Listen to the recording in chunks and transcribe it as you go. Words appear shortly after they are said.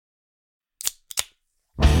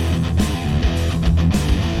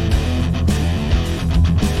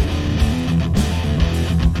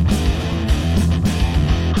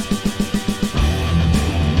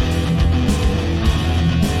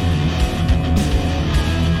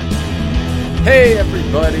Hey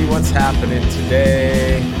everybody, what's happening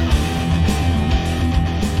today?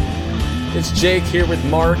 It's Jake here with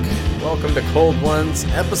Mark. Welcome to Cold Ones,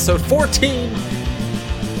 episode 14.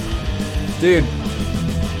 Dude,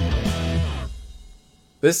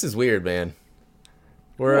 this is weird, man.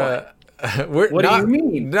 We're What do you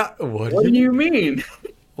mean? What What do do you? you mean?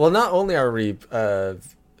 Well, not only are we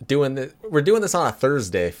doing this, we're doing this on a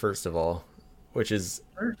Thursday, first of all, which is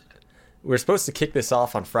we're supposed to kick this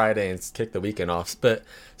off on Friday and kick the weekend off. But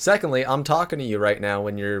secondly, I'm talking to you right now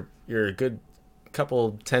when you're a good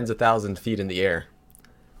couple tens of thousand feet in the air.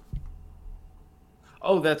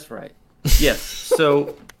 Oh, that's right. Yes.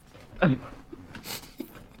 So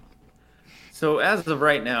as of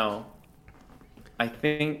right now, I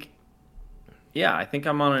think, I think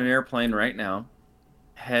I'm on an airplane right now,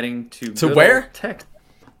 heading to To good where? old Texas.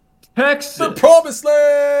 The Promised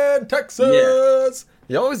Land, Texas. Yeah.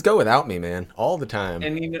 You always go without me, man, all the time.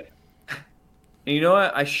 And you know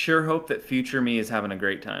what? I sure hope that future me is having a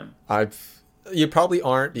great time. You probably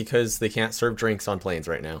aren't because they can't serve drinks on planes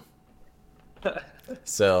right now.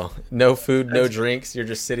 So no food, no drinks. You're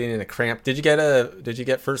just sitting in a cramp. Did you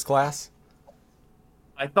get first class?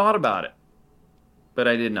 I thought about it, but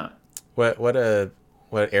I did not. What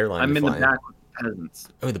airline I'm you in the flying? back with the peasants.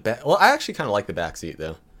 Oh, the back. Well, I actually kind of like the back seat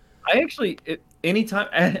though.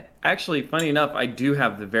 Actually, funny enough, I do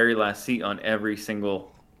have the very last seat on every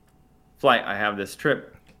single flight I have this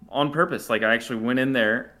trip on purpose. Like, I actually went in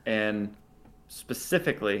there and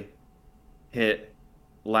specifically hit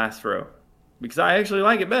last row because I actually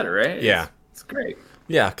like it better, right? Yeah. It's great.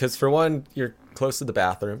 Yeah, because for one, you're close to the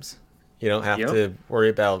bathrooms. You don't have Yep. to worry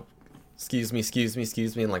about excuse me,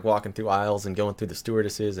 and like walking through aisles and going through the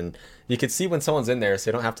stewardesses, and you can see when someone's in there, so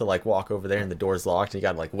you don't have to like walk over there and the door's locked and you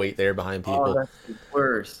gotta like wait there behind Oh, people. that's the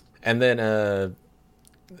worst. And then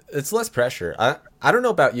it's less pressure. I don't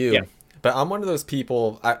know about you, Yeah. but I'm one of those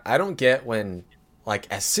people. I don't get when like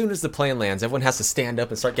as soon as the plane lands, everyone has to stand up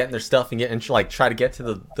and start getting their stuff and get and like try to get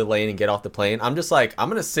to the lane and get off the plane. I'm just like, I'm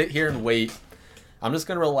gonna sit here and wait. I'm just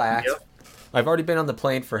gonna relax. Yep. I've already been on the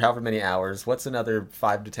plane for however many hours. What's another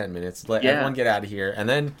 5 to 10 minutes? Let Yeah. everyone get out of here. And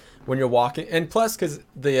then when you're walking, and plus because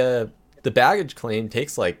the baggage claim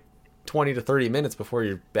takes like 20 to 30 minutes before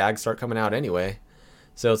your bags start coming out anyway.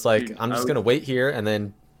 So it's like, Dude, I'm just gonna wait here and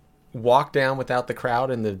then walk down without the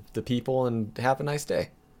crowd and the people and have a nice day.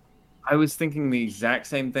 I was thinking the exact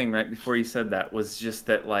same thing right before you said that, was just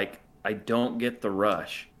that, like, I don't get the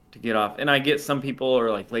rush to get off. And I get some people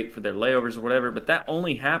are like late for their layovers or whatever, but that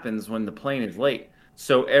only happens when the plane is late.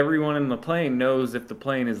 So everyone in the plane knows if the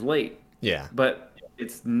plane is late, Yeah. but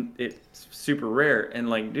it's super rare. And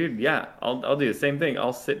like, dude, yeah, I'll do the same thing.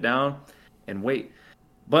 I'll sit down and wait.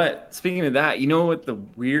 But speaking of that, you know what the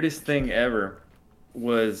weirdest thing ever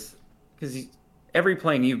was? Because every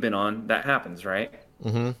plane you've been on, that happens, right?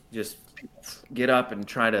 Mm-hmm. Just get up and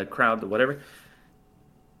try to crowd the whatever.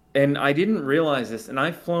 And I didn't realize this, and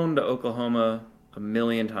I've flown to Oklahoma a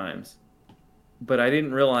million times, but I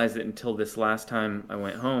didn't realize it until this last time I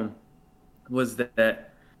went home, was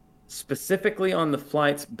that specifically on the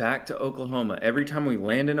flights back to Oklahoma, every time we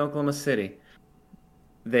land in Oklahoma City,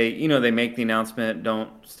 they make the announcement, don't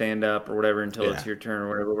stand up or whatever until it's Yeah. your turn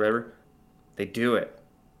or whatever. They do it.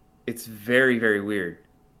 It's very, very weird.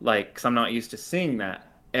 Like, 'cause I'm not used to seeing that.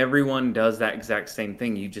 Everyone does that exact same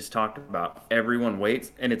thing you just talked about. Everyone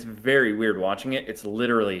waits, and it's very weird watching it. It's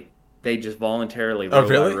literally, they just voluntarily Oh, row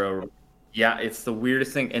really? by row. Yeah, it's the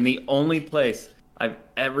weirdest thing. And the only place I've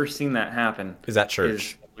ever seen that happen Is that is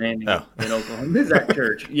church? landing Oh. in Oklahoma. Is that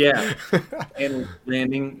church? Yeah. And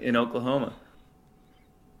landing in Oklahoma.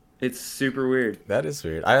 It's super weird. That is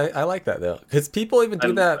weird. I like that though, because people even do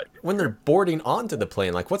I- that when they're boarding onto the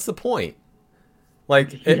plane. Like, what's the point?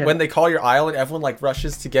 Like Yeah. when they call your aisle and everyone like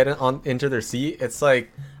rushes to get into their seat. It's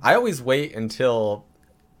like I always wait until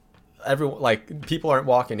everyone like people aren't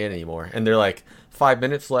walking in anymore, and they're like 5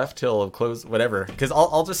 minutes left till close whatever. Because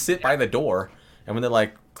I'll just sit by the door, and when they're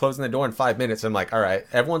like closing the door in 5 minutes, I'm like, all right,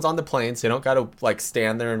 everyone's on the plane, so you don't got to like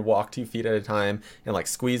stand there and walk 2 feet at a time and like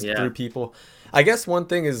squeeze Yeah. through people. I guess one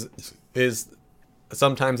thing is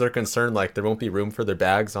sometimes they're concerned like there won't be room for their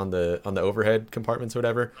bags on the overhead compartments or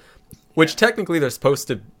whatever, which technically they're supposed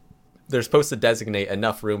to designate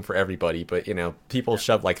enough room for everybody, but you know, people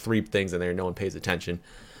shove like 3 things in there and no one pays attention.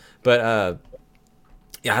 But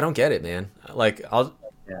yeah, I don't get it, man. Like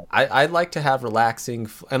Yeah. I'd like to have relaxing,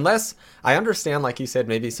 unless I understand, like you said,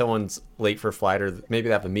 maybe someone's late for a flight or maybe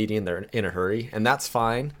they have a meeting, they're in a hurry, and that's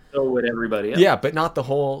fine. So would everybody else. Yeah, but not the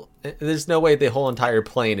whole. There's no way the whole entire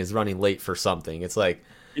plane is running late for something. It's like,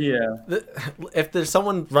 Yeah. if there's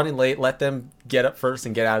someone running late, let them get up first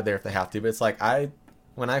and get out of there if they have to. But it's like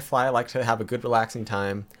when I fly, I like to have a good relaxing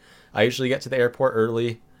time. I usually get to the airport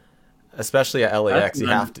early, especially at That's LAX. an You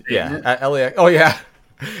have to, yeah, understatement. at LAX. Oh yeah,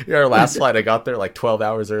 yeah. Our last flight, I got there like 12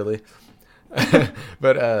 hours early.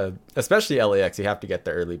 But especially LAX, you have to get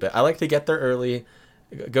there early. But I like to get there early,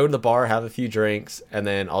 go to the bar, have a few drinks, and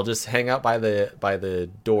then I'll just hang out by the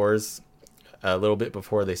doors a little bit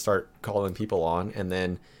before they start calling people on. And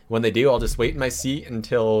then when they do, I'll just wait in my seat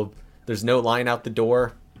until there's no line out the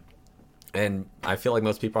door. And I feel like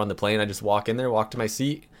most people are on the plane. I just walk in there, walk to my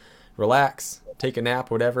seat, relax, take a nap,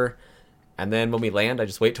 whatever. And then when we land, I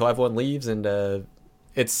just wait till everyone leaves, and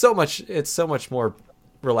it's so much more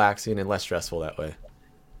relaxing and less stressful that way.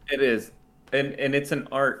 It is, and it's an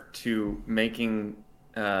art to making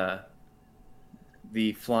uh,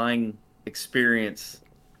 the flying experience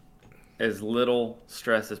as little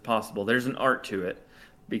stress as possible. There's an art to it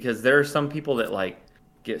because there are some people that like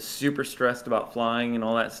get super stressed about flying and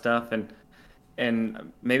all that stuff,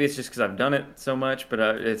 and maybe it's just because I've done it so much, but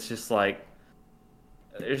it's just like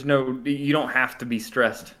you don't have to be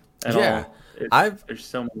stressed at Yeah, all. I've There's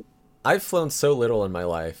so many. I've flown so little in my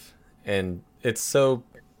life, and it's so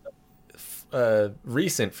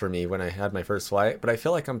recent for me when I had my first flight. But I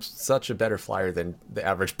feel like I'm such a better flyer than the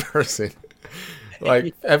average person.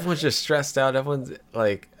 Like everyone's just stressed out. Everyone's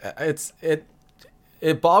like,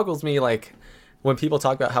 it boggles me like when people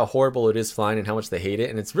talk about how horrible it is flying and how much they hate it,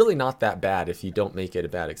 and it's really not that bad if you don't make it a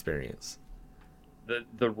bad experience.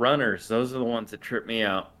 The runners, those are the ones that trip me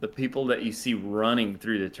out. The people that you see running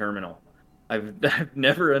through the terminal. I've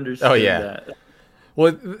never Oh understood yeah. that.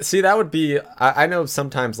 Well, see, that would be. I know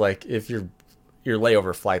sometimes like if your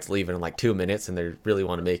layover flight's leaving in like 2 minutes and they really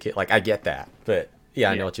want to make it, like I get that, but yeah,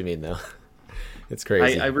 I know Yeah. what you mean though. It's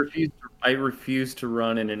I crazy. refuse I refuse to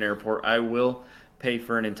run in an airport. I will pay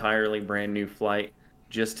for an entirely brand new flight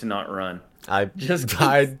just to not run. I Just because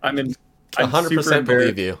I I'm super 100%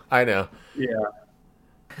 believe embarrassed. you. I know. Yeah.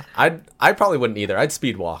 I probably wouldn't either. I'd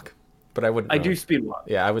speed walk, but I wouldn't I do run. speed walk.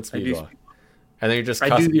 Yeah, I would I speed do walk, speed walk. and then I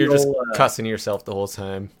do the you're just old cussing yourself the whole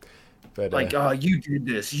time. But like, oh, you did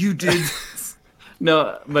this. You did this.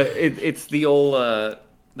 No, but it's the old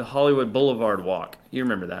the Hollywood Boulevard walk. You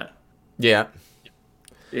remember that? yeah,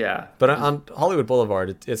 Yeah. but Just on Hollywood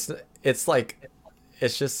Boulevard, it's like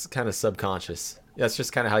it's just kind of subconscious. That's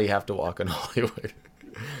just kind of how you have to walk on Hollywood,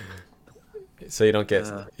 so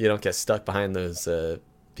uh you don't get stuck behind those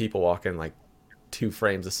people walking like 2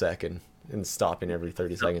 frames a second and stopping every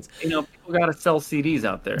 30 seconds. people got to sell CDs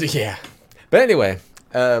out there. Yeah, but anyway,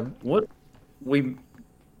 What we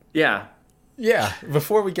yeah. yeah.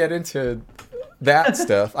 Before we get into that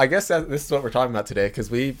stuff, I guess this is what we're talking about today because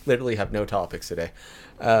we literally have no topics today.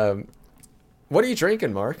 Um, what are you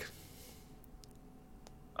drinking, Mark?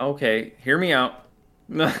 Okay, hear me out.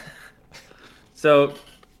 So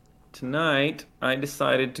tonight I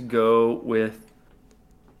decided to go with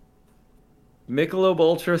Michelob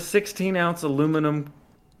Ultra 16-ounce aluminum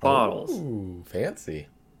bottles. Oh, fancy.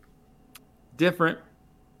 Different,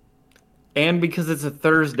 and because it's a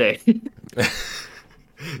Thursday.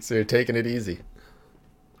 So you're taking it easy.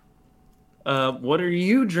 What are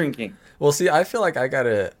you drinking? Well, see, I feel like I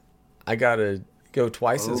gotta go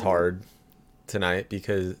twice as Oh. hard tonight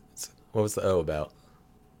because what was the O about?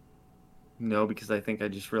 No, because I think I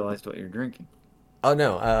just realized what you're drinking. Oh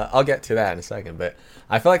no, I'll get to that in a second. But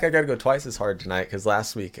I feel like I gotta go twice as hard tonight because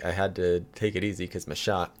last week I had to take it easy because my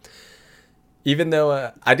shot. Even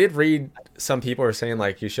though I did read some people are saying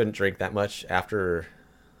like you shouldn't drink that much after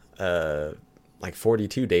uh, like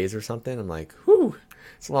 42 days or something. I'm like, whew,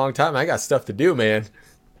 it's a long time. I got stuff to do, man.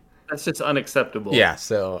 That's just unacceptable. Yeah,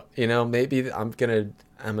 so maybe I'm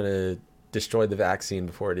gonna destroy the vaccine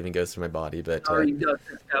before it even goes through my body. But Sorry,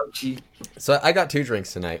 Dr. Fauci. so I got two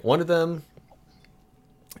drinks tonight. One of them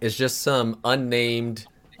is just some unnamed,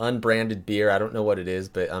 unbranded beer. I don't know what it is,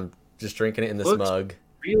 but I'm just drinking it in this Looks mug.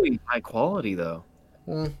 really high quality though.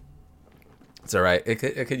 Mm, it's all right. It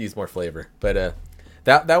could use more flavor, but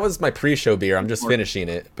that was my pre-show beer. I'm just finishing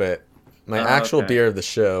it, but my actual Okay. beer of the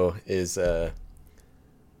show is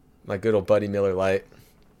my good old Buddy Miller Lite.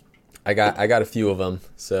 I got a few of them,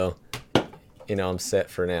 so I'm set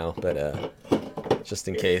for now. But just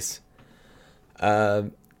in case.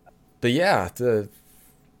 Um, but yeah,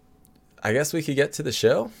 I guess we could get to the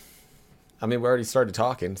show. I mean, we already started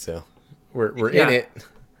talking, so we're in Yeah. it.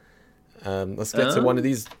 Let's get to one of Um,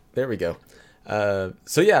 these. There we go.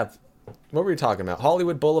 So yeah, what were we talking about?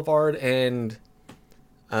 Hollywood Boulevard and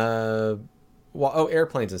uh,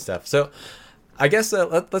 airplanes and stuff. So I guess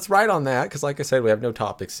let's ride on that because, like I said, we have no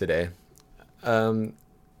topics today. Um,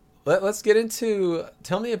 let's get into.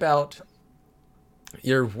 Tell me about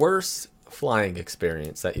your worst flying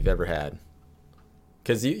experience that you've ever had.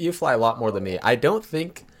 because you fly a lot more than me. I don't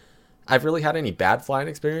think I've really had any bad flying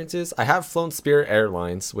experiences. I have flown Spirit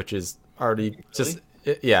Airlines, which is already just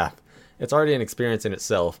yeah, it's already an experience in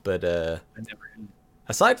itself. But I never.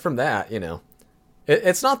 aside from that,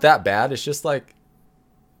 it's not that bad. It's just like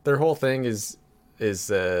their whole thing is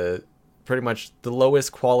pretty much the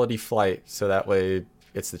lowest quality flight, so that way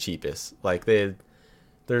it's the cheapest. Like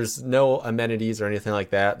there's no amenities or anything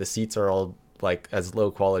like that. The seats are all like as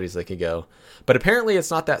low quality as they can go. But apparently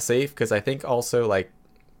it's not that safe because I think also like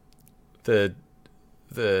the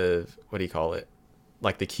what do you call it?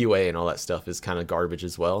 Like the QA and all that stuff is kind of garbage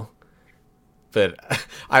as well. But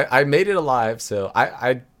I made it alive, so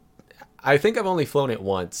I think I've only flown it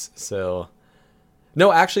once. So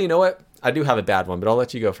no, actually, you know what? I do have a bad one, but I'll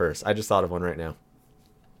let you go first. I just thought of one right now.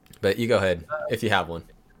 But you go ahead if you have one.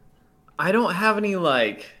 I don't have any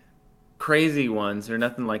like crazy ones or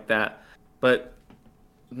nothing like that. But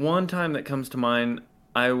one time that comes to mind,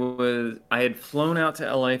 I had flown out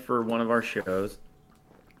to LA for one of our shows,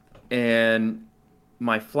 and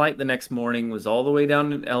my flight the next morning was all the way down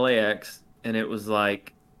to LAX, and it was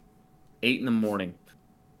like 8 in the morning.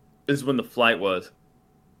 This is when the flight was.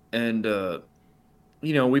 And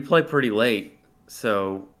we play pretty late,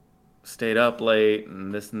 so stayed up late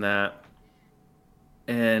and this and that.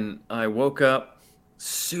 And I woke up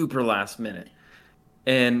super last minute.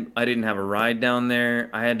 And I didn't have a ride down there.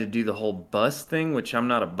 I had to do the whole bus thing, which I'm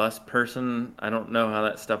not a bus person. I don't know how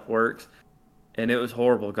that stuff works. And it was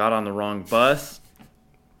horrible. Got on the wrong bus.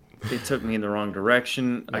 It took me in the wrong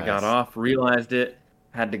direction. Nice. I got off, realized it,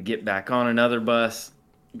 had to get back on another bus,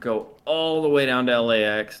 go all the way down to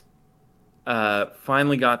LAX.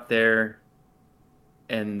 Finally got there,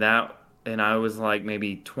 and I was like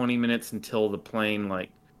maybe 20 minutes until the plane, like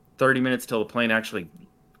 30 minutes till the plane actually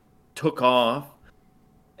took off.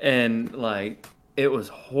 And like it was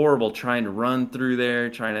horrible trying to run through there,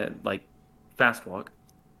 trying to like fast walk,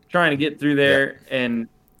 trying to get through there, and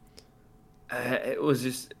it was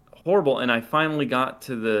just horrible. And I finally got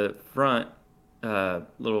to the front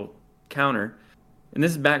little counter, and this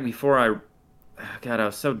is back before God, I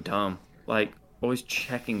was so dumb, like always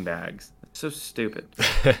checking bags, it's so stupid.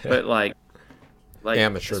 But like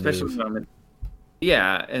Amateur especially move. when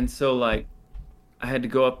yeah, and so like I had to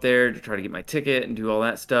go up there to try to get my ticket and do all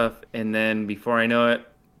that stuff. And then before I know it,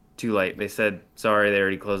 too late. They said, sorry, they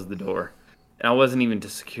already closed the door. And I wasn't even to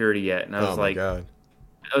security yet. And I was like, God.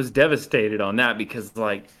 I was devastated on that because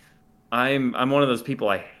like I'm one of those people,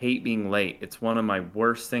 I hate being late. It's one of my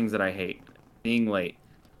worst things that I hate, being late.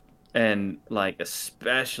 And like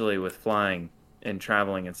especially with flying and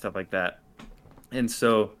traveling and stuff like that. And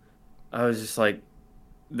so I was just like,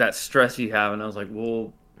 that stress you have, and I was like,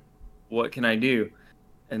 well, what can I do?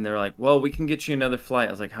 And they're like, well, we can get you another flight.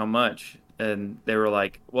 I was like, how much? And they were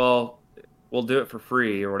like, well, we'll do it for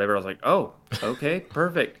free or whatever. I was like, oh, okay,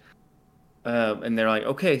 perfect. And they're like,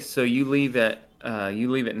 okay, so you leave at 9.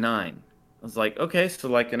 I was like, okay, so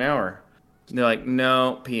like an hour. And they're like,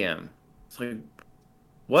 no, PM. It's like,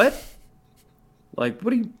 what? Like,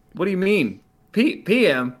 what do you mean?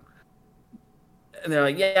 PM? And they're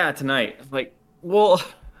like, yeah, tonight. I'm like, well,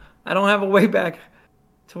 I don't have a way back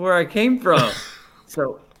to where I came from.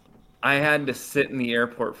 So I had to sit in the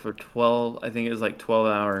airport for 12, I think it was like 12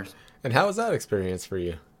 hours. And how was that experience for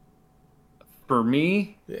you? For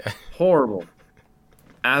me, Yeah. horrible.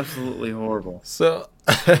 Absolutely horrible. So,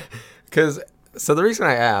 so the reason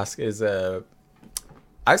I ask is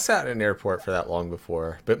I sat in an airport for that long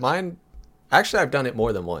before, but mine, actually I've done it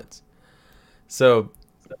more than once. So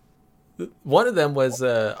one of them was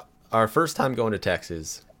our first time going to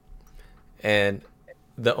Texas. And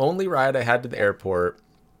the only ride I had to the airport,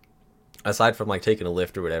 aside from like taking a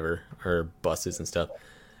lift or whatever, or buses and stuff,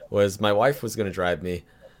 was my wife was going to drive me.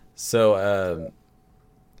 So,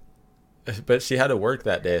 but she had to work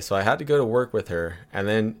that day. So I had to go to work with her. And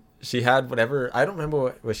then she had whatever, I don't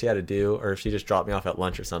remember what she had to do, or if she just dropped me off at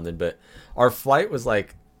lunch or something. But our flight was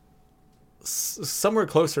like somewhere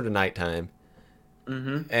closer to nighttime.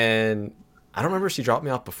 Mm-hmm. And I don't remember if she dropped me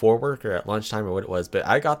off before work or at lunchtime or what it was, but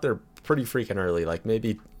I got there pretty freaking early, like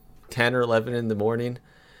maybe 10 or 11 in the morning.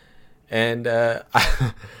 And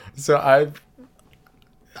so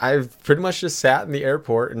I've pretty much just sat in the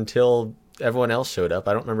airport until everyone else showed up.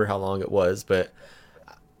 I don't remember how long it was, but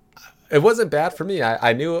it wasn't bad for me.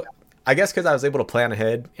 I knew, I guess because I was able to plan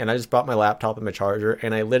ahead, and I just brought my laptop and my charger,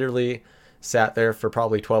 and I literally sat there for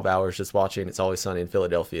probably 12 hours just watching It's Always Sunny in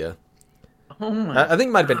Philadelphia. Oh my I think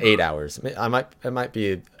it might have been 8 hours. It might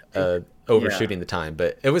be overshooting the time,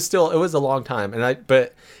 but it was a long time.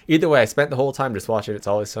 But either way, I spent the whole time just watching It's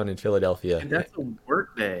Always Sunny in Philadelphia. And that's a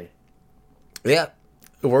work day. Yeah.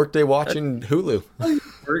 Workday watching Hulu.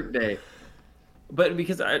 Workday. But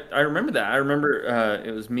because I remember that. I remember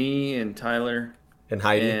it was me and Tyler And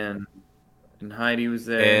Heidi. and Heidi was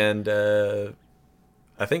there. And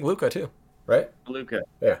I think Luca too, right? Luca.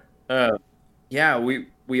 Yeah. Uh, yeah,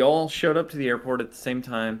 we all showed up to the airport at the same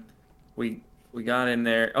time. We we got in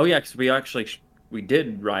there. Oh yeah, because we actually we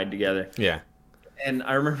did ride together. Yeah. And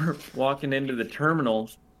I remember walking into the terminal,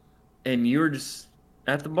 and you were just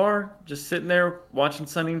at the bar, just sitting there watching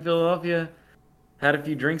Sunny in Philadelphia. Had a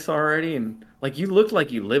few drinks already, and like you looked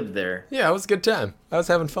like you lived there. Yeah, it was a good time. I was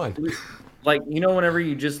having fun. Like whenever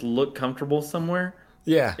you just look comfortable somewhere,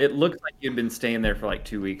 Yeah. it looked like you'd been staying there for like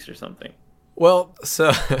 2 weeks or something. Well,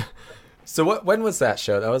 so so what? When was that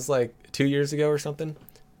show? That was like 2 years ago or something.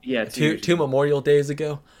 Yeah, Two Memorial Days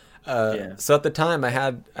ago. Yeah. So at the time, I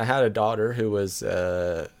had a daughter who was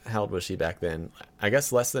how old was she back then? I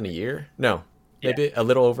guess less than a year. No, maybe a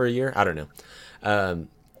little over a year. I don't know. Um,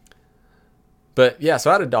 but yeah, so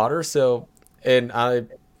I had a daughter. So and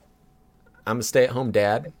I'm a stay-at-home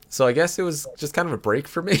dad. So I guess it was just kind of a break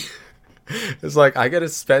for me. It's like I got to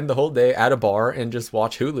spend the whole day at a bar and just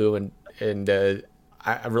watch Hulu and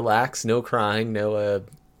I relax, no crying, no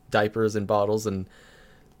diapers and bottles, and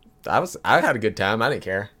I had a good time. I didn't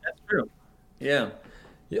care. That's true. Yeah.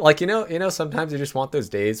 Like sometimes you just want those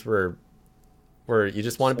days where you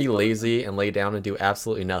just want to be lazy and lay down and do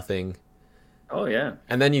absolutely nothing, Oh yeah.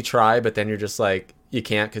 and then you try, but then you're just like you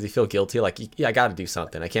can't because you feel guilty. Like yeah, I got to do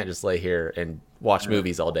something. I can't just lay here and watch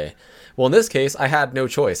movies all day. Well, in this case, I had no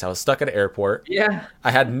choice. I was stuck at an airport. Yeah.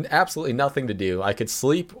 I had absolutely nothing to do. I could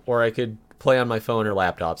sleep or I could play on my phone or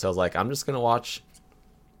laptop. So I was like, I'm just gonna watch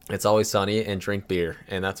It's Always Sunny and drink beer,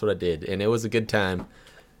 and that's what I did, and it was a good time.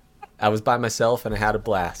 I was by myself and I had a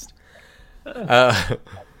blast. Uh,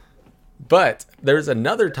 but there's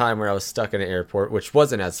another time where I was stuck in an airport, which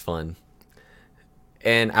wasn't as fun.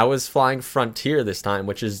 And I was flying Frontier this time,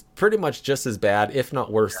 which is pretty much just as bad, if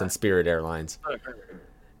not worse, than Spirit Airlines.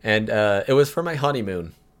 And it was for my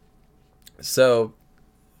honeymoon. So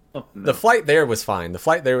Oh, the no. flight there was fine. The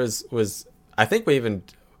flight there was I think we even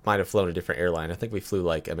might have flown a different airline. I think we flew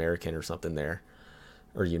like American or something there,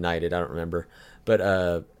 or United. I don't remember.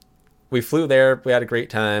 But we flew there. We had a great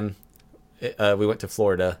time. We went to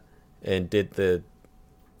Florida and did the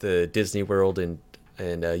Disney World and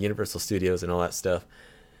Universal Studios and all that stuff.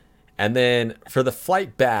 And then for the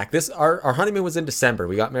flight back, our honeymoon was in December.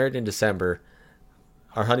 We got married in December.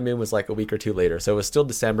 Our honeymoon was like a week or two later, so it was still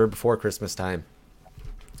December before Christmas time.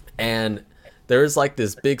 And there was like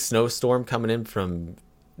this big snowstorm coming in from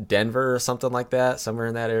Denver or something like that, somewhere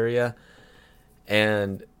in that area.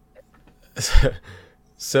 And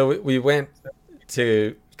so we went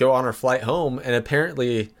to go on our flight home, and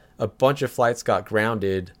apparently a bunch of flights got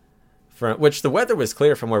grounded from which the weather was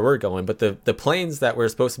clear from where we're going, but the planes that we're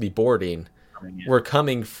supposed to be boarding were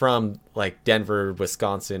coming from like Denver,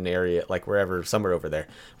 Wisconsin area, like wherever, somewhere over there,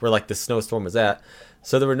 where like the snowstorm was at.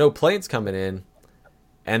 So there were no planes coming in,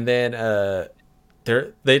 and then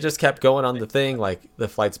they just kept going on the thing like the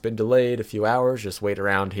flight's been delayed a few hours. Just wait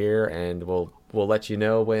around here, and we'll let you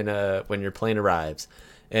know when your plane arrives.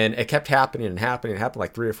 And it kept happening and happening. It happened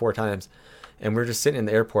like 3 or 4 times, and we're just sitting in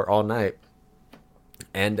the airport all night.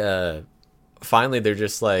 And finally, they're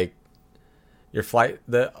just like, your flight,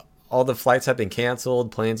 all the flights have been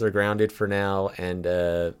canceled. Planes are grounded for now,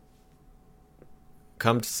 and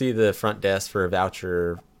come to see the front desk for a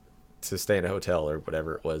voucher to stay in a hotel or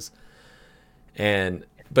whatever it was.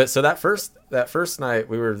 But so that first night,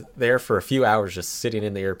 we were there for a few hours, just sitting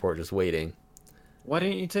in the airport, just waiting. Why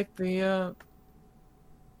didn't you take the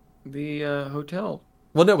hotel?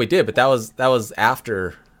 Well, no, we did, but that was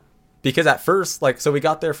after. Because at first, like, so we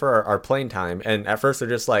got there for our plane time, and at first they're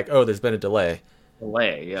just like, oh, there's been a delay.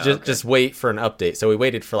 Delay, yeah. Just wait for an update. So we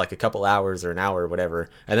waited for like a couple hours or an hour or whatever.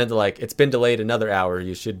 And then they're like, it's been delayed another hour.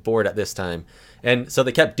 You should board at this time. And so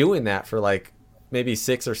they kept doing that for like maybe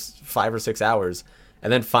 5 or 6 hours.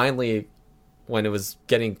 And then finally, when it was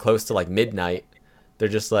getting close to like midnight, they're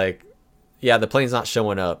just like, yeah, the plane's not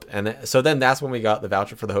showing up. And so then that's when we got the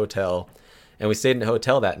voucher for the hotel. And we stayed in the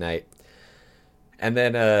hotel that night. And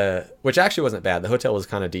then, which actually wasn't bad. The hotel was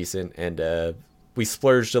kind of decent, and we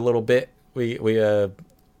splurged a little bit. We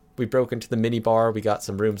broke into the mini bar. We got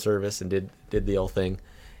some room service and did the old thing.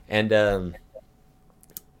 And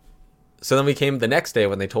so then we came the next day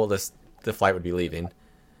when they told us the flight would be leaving.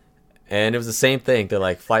 And it was the same thing. They're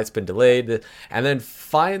like, flight's been delayed. And then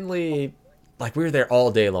finally, like, we were there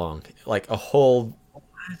all day long. Like a whole,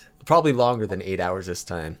 probably longer than 8 hours this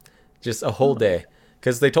time. Just a whole day.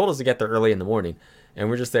 Because they told us to get there early in the morning, and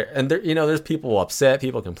we're just there. And there, there's people upset,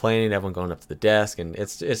 people complaining, everyone going up to the desk, and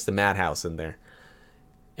it's the madhouse in there.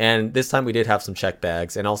 And this time we did have some check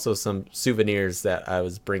bags and also some souvenirs that I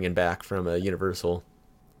was bringing back from Universal.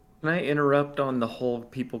 Can I interrupt on the whole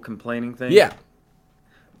people complaining thing? Yeah.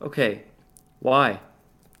 Okay. Why?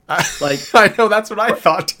 I, Like, I know, that's what I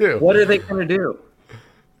thought too. what are they going to do?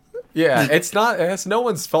 Yeah, it's no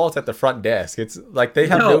one's fault at the front desk. It's like they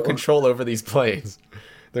have no No. control over these planes.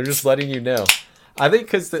 They're just letting you know. I think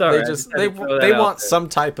because Sorry, they I just just had to throw that they out want there. some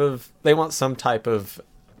type of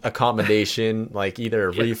accommodation, like either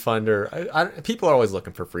a Yeah. refund or people are always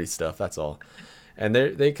looking for free stuff. That's all, and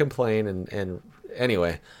they complain and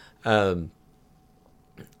anyway, um,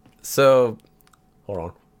 so hold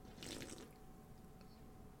on.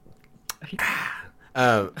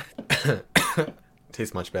 Um,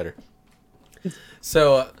 tastes much better.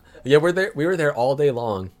 So yeah, we were there all day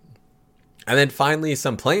long, and then finally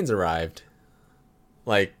some planes arrived,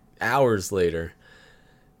 like hours later,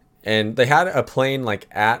 and they had a plane like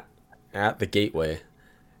at the gateway,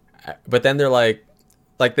 but then they're like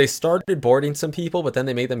they started boarding some people, but then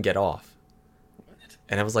they made them get off,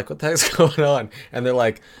 and I was like, what the heck's going on? And they're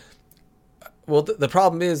like, well, the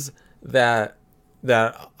problem is that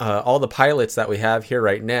all the pilots that we have here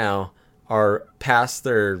right now are past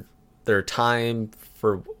their time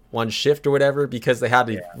for one shift or whatever, because they had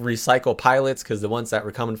to recycle pilots because the ones that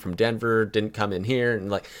were coming from Denver didn't come in here,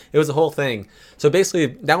 and like it was a whole thing. So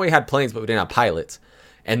basically now we had planes but we didn't have pilots,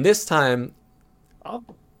 and Oh,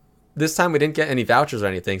 this time we didn't get any vouchers or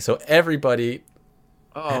anything, so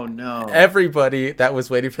oh no. everybody that was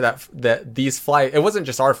waiting for that these flight, it wasn't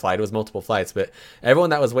just our flight, it was multiple flights, but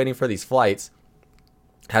everyone that was waiting for these flights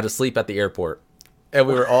had to sleep at the airport. And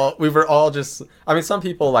we were all just, I mean, some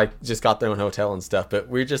people like just got their own hotel and stuff, but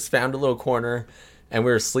we just found a little corner and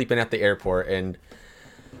we were sleeping at the airport. And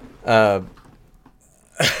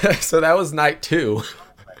so that was night 2.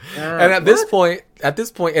 And at this point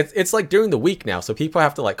it's like during the week now, so people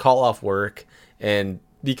have to like call off work, and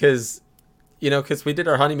because because we did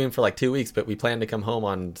our honeymoon for like 2 weeks, but we planned to come home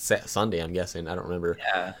on Sunday, I'm guessing, I don't remember.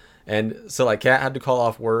 Yeah. And so like Kat had to call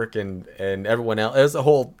off work, and everyone else, it was a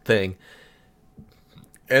whole thing.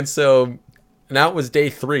 And so now it was day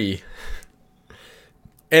 3,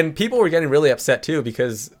 and people were getting really upset too,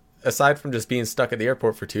 because aside from just being stuck at the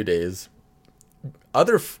airport for 2 days,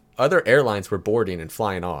 other airlines were boarding and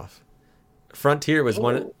flying off. Frontier was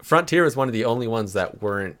one of the only ones that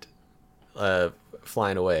weren't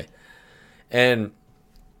flying away. And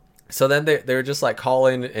so then they were just like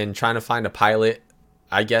calling and trying to find a pilot.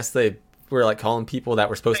 I guess they were like calling people that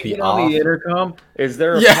were supposed to be Get on off. the intercom. Is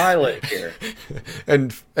there a Yeah. pilot here?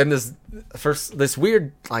 and this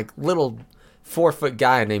weird like little 4-foot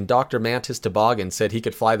guy named Dr. Mantis Toboggan said he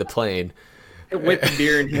could fly the plane. With the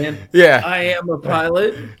beer in hand. Yeah. I am a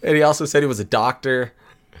pilot. And he also said he was a doctor,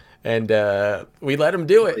 and we let him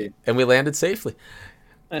do it, and we landed safely.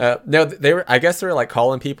 No, I guess they were like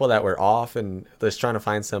calling people that were off and just trying to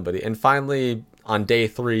find somebody. And finally on day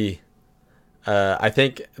 3, I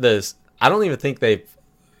don't even think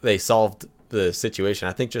they solved the situation.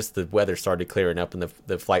 I think just the weather started clearing up and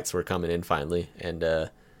the flights were coming in finally. And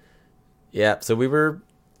yeah, so we were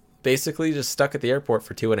basically just stuck at the airport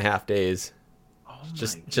for 2.5 days.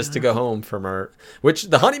 Just to go home from which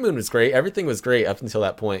the honeymoon was great. Everything was great up until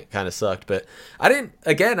that point. Kind of sucked, but I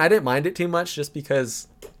didn't mind it too much, just because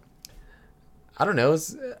I don't know.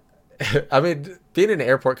 I mean, being in an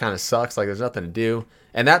airport kind of sucks. Like there's nothing to do.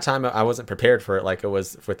 And that time I wasn't prepared for it like I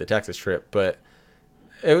was with the Texas trip, but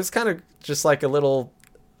it was kind of just like a little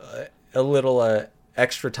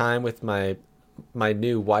extra time with my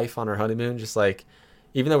new wife on our honeymoon. Just like,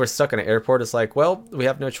 even though we're stuck in an airport, it's like, well, we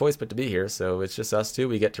have no choice but to be here. So it's just us two.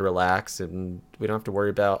 We get to relax and we don't have to worry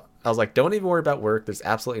about, I was like, don't even worry about work. There's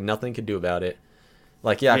absolutely nothing you can do about it.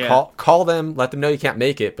 Like, yeah. Call them, let them know you can't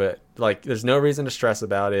make it, but like, there's no reason to stress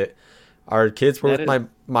about it. Our kids were with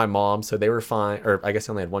my mom, so they were fine. Or I guess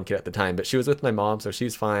I only had one kid at the time, but she was with my mom, so she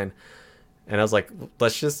was fine. And I was like,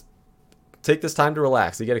 let's just take this time to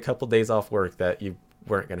relax. You get a couple days off work that you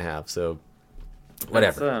weren't going to have. So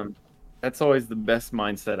whatever. That's always the best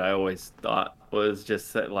mindset. I always thought was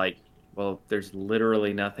just that, like, well, there's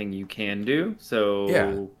literally nothing you can do. So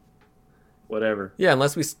Yeah. Whatever. Yeah,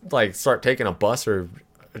 unless we like start taking a bus or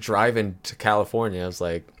driving to California. I was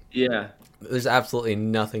like, Yeah. there's absolutely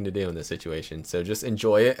nothing to do in this situation. So just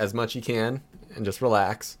enjoy it as much you can and just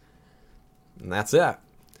relax. And that's it.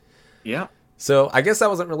 Yeah. So I guess that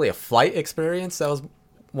wasn't really a flight experience. That was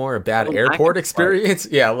more a bad lack airport of experience.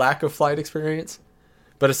 Yeah, lack of flight experience.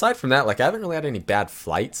 But aside from that, like, I haven't really had any bad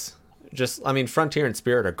flights. Just, I mean, Frontier and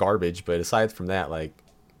Spirit are garbage, but aside from that, like,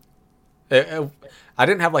 I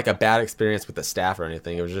didn't have like a bad experience with the staff or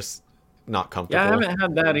anything. It was just not comfortable. Yeah, I haven't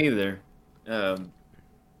had that either.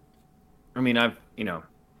 mean,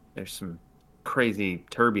 there's some crazy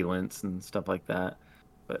turbulence and stuff like that,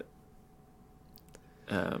 but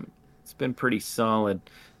it's been pretty solid,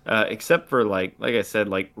 except for like I said,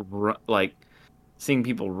 like seeing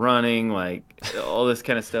people running, like all this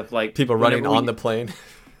kind of stuff, like People running whenever on we, the plane.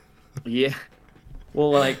 yeah,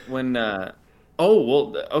 well, like when, oh,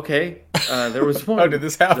 well, okay, there was Oh, did one,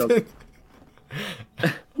 this happen?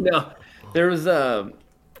 no, there was,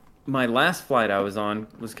 my last flight I was on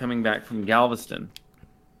was coming back from Galveston,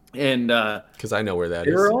 and Because I know where that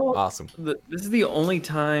they were is. all. Awesome. This is the only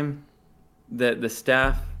time that the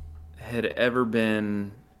staff had ever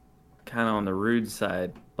been kind of on the rude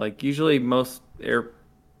side. Like usually, most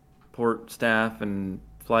airport staff and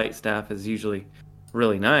flight staff is usually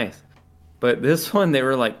really nice, but this one they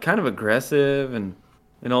were like kind of aggressive and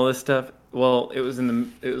all this stuff. Well, it was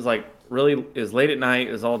like really it was late at night.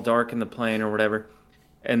 It was all dark in the plane or whatever,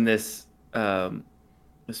 and this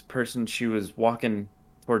person, she was walking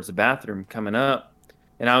towards the bathroom coming up,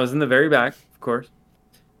 and I was in the very back, of course,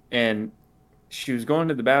 and she was going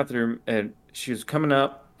to the bathroom and she was coming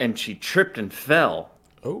up and she tripped and fell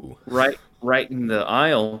Oh, right in the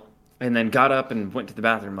aisle, and then got up and went to the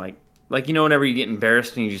bathroom, like whenever you get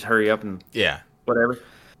embarrassed and you just hurry up and yeah. whatever.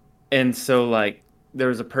 And so like there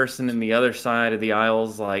was a person in the other side of the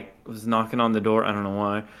aisles, like was knocking on the door. I don't know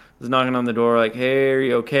why. Was knocking on the door like, "Hey, are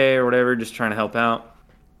you okay?" or whatever, just trying to help out.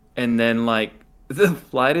 And then like the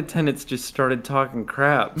flight attendants just started talking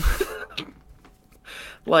crap.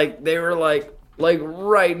 Like they were like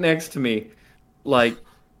right next to me. Like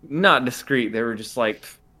not discreet. They were just like,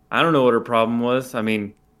 I don't know what her problem was. I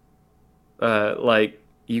mean, like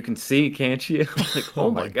you can see, can't you? Like,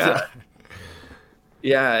 oh my God.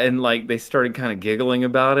 Yeah, and like they started kind of giggling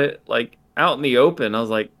about it, like out in the open. I was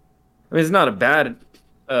like, I mean, it's not a bad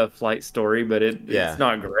flight story, but Yeah. it's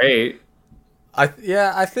not great. I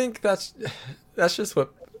think that's just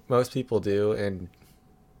what most people do in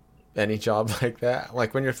any job like that.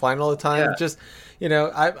 Like when you're flying all the time, Yeah, just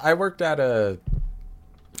I worked at a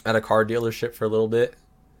car dealership for a little bit,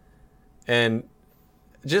 and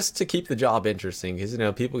just to keep the job interesting, because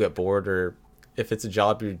people get bored, or if it's a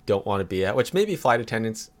job you don't want to be at, which maybe flight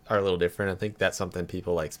attendants are a little different. I think that's something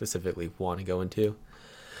people like specifically want to go into.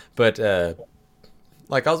 But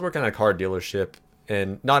like I was working at a car dealership,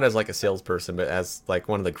 and not as like a salesperson, but as like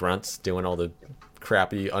one of the grunts doing all the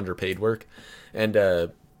crappy underpaid work. And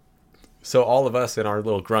so all of us in our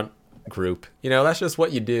little grunt group, that's just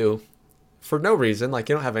what you do for no reason. Like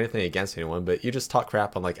you don't have anything against anyone, but you just talk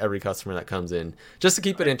crap on like every customer that comes in just to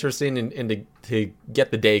keep it interesting, and to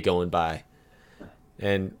get the day going by.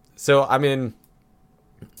 And so, I mean,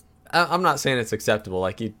 I'm not saying it's acceptable.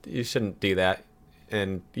 Like you shouldn't do that.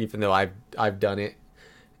 And even though I've done it,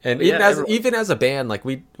 and but yeah, even as a band, like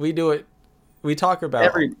we do it. We talk about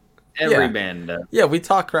every yeah, band does. yeah. We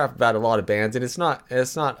talk crap about a lot of bands, and it's not And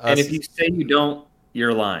us. if you say you don't,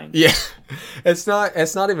 you're lying. Yeah, it's not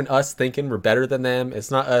even us thinking we're better than them. It's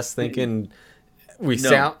not us thinking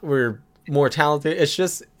No, we're more talented. It's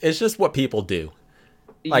just what people do.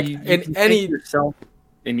 Like you in can take any yourself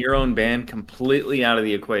in your own band completely out of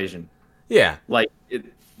the equation. yeah. Like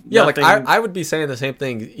Yeah, like nothing. I would be saying the same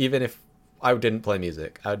thing even if I didn't play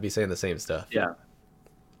music. I would be saying the same stuff. Yeah,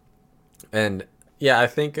 And yeah, I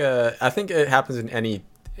think it happens in any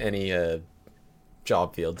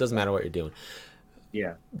job field. Doesn't matter what you're doing.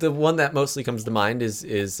 yeah, The one that mostly comes to mind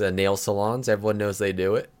is nail salons. Everyone knows they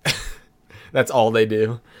do it. That's all they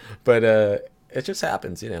do. But it just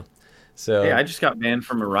happens. hey, So, I just got banned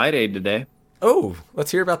from a Rite Aid today. oh,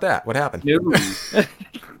 let's hear about that. What happened? No.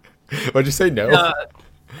 What'd you say? No. uh,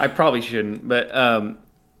 I probably shouldn't, but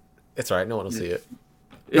It's all right. No one will see it.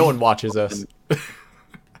 No one watches us.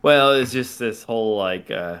 well, it's just this whole like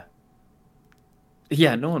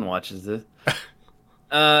yeah, no one watches this.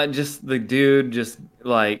 Just the dude just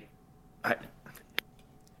like I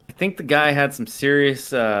think the guy had some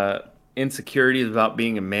serious insecurities about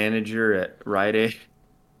being a manager at Rite Aid,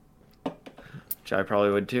 which I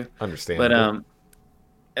probably would too. But Understandable.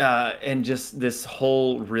 and just this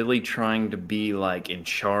whole really trying to be like in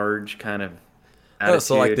charge kind of Oh,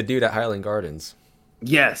 so like the attitude. dude at Highland Gardens.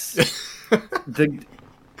 Yes. The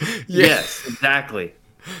Yeah. yes, exactly.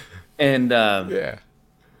 And Yeah.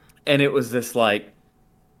 and it was this like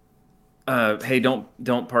hey,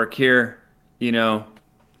 don't park here, you know.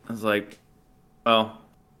 I was like, well,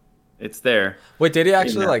 it's there, Wait, did he you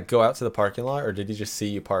actually know. like go out to the parking lot, or did he just see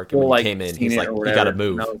you park, and Well, when you like came in, seen he's it like, or "You got whatever. to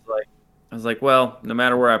And move"? I was like, well, no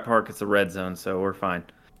matter where I park, it's a red zone, so we're fine.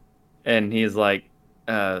 And he's like,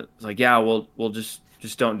 yeah, we'll just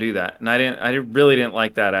don't do that. And I really didn't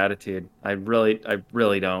like that attitude. I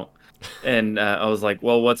really don't. And I was like,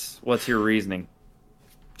 well, what's your reasoning?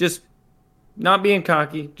 Just not being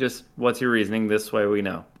cocky, just what's your reasoning? This way we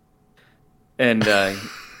know. And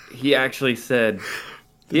he actually said,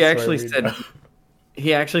 he This way actually we know. said,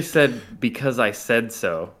 he actually said, because I said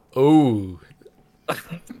so. Ooh.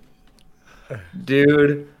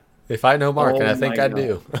 Dude, If I know Mark, and oh I think my I God.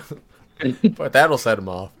 do. But that'll set him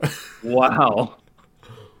off. Wow.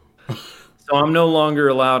 So I'm no longer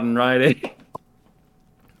allowed in Rite Aid.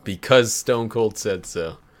 Because Stone Cold said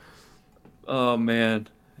so. Oh man,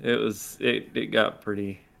 it got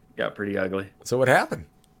pretty ugly. So what happened?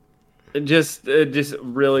 Just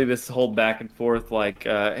really this whole back and forth, like,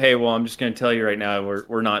 hey, well, I'm just gonna tell you right now,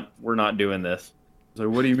 we're not doing this. So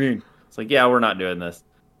what do you mean? It's like, yeah, we're not doing this.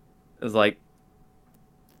 It's like,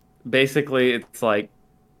 basically, it's like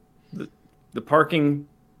the parking,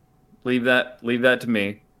 leave that to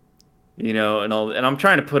me, and I'm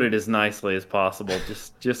trying to put it as nicely as possible,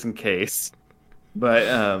 just in case.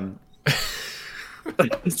 But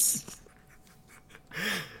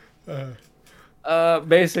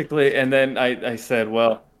basically, and then I said,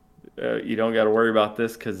 well, you don't got to worry about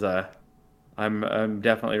this because I'm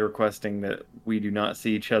definitely requesting that we do not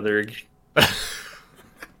see each other again.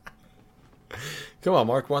 Come on,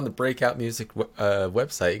 Mark. We're on the Breakout Music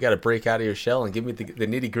website. You got to break out of your shell and give me the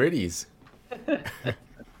nitty gritties.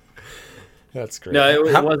 That's great. No,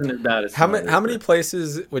 it wasn't as bad as how some many others, many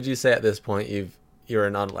places would you say at this point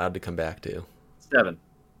you're not allowed to come back to? but 7.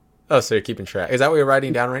 Oh, so you're keeping track. Is that what you're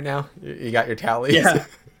writing down right now? You got your tallies? Yeah,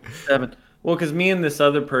 7. Well, because me and this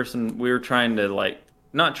other person, we were trying to, like,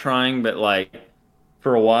 not trying, but like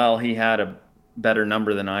for a while he had a better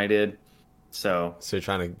number than I did. So So you're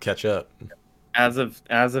trying to catch up. as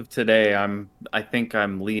of today, I think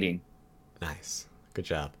I'm leading. Nice. Good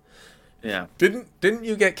job. Yeah. Didn't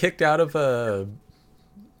you get kicked out of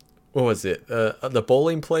what was it? The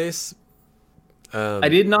bowling place? I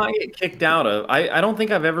did not get kicked out of. I don't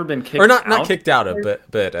think I've ever been kicked Or not out. kicked out of,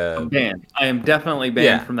 but I'm banned. I am definitely banned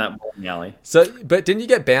yeah. from that bowling alley. So, but didn't you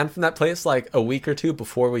get banned from that place like a week or two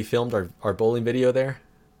before we filmed our bowling video there?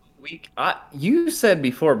 You said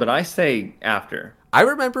before, but I say after. I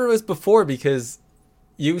remember it was before because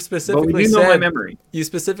you But we specifically do know my said memory. you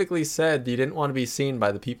specifically said you didn't want to be seen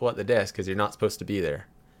by the people at the desk because you're not supposed to be there.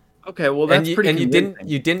 Okay, well that's pretty and convincing.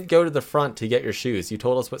 you didn't go to the front to get your shoes. You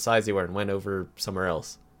told us what size you were and went over somewhere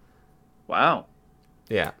else. Wow.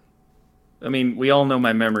 Yeah, I mean, we all know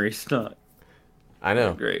my memory's not I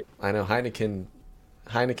know. great. I know Heineken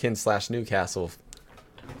 / Newcastle.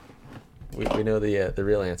 We know the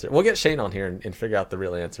real answer. We'll get Shane on here and figure out the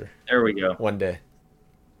real answer There we go. one day.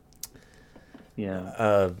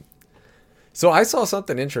 Yeah. So I saw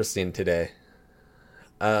something interesting today.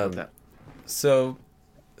 What's that? So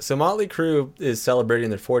Motley Crue is celebrating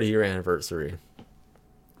their 40-year anniversary.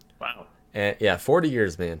 Wow. And yeah, 40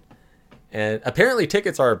 years, man. And apparently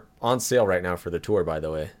tickets are on sale right now for the tour, by the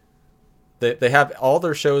way. They have all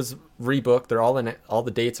their shows rebooked. They're all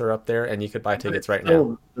the dates are up there and you could buy tickets right now.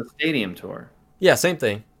 Oh, the stadium tour. Yeah, same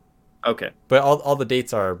thing. Okay. But all the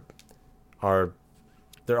dates are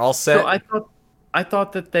they're all set. So I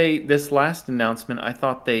thought that this last announcement, I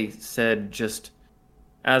thought they said just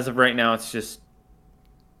as of right now it's just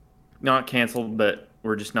not canceled, but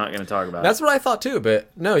we're just not going to talk about That's it. what I thought too, but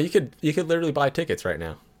no, you could literally buy tickets right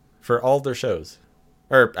now for all their shows.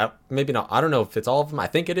 Or maybe not. I don't know if it's all of them. I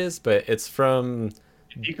think it is, but it's from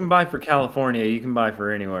If you can buy for California, you can buy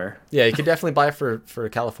for anywhere. yeah, you could definitely buy for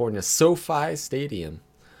California SoFi Stadium.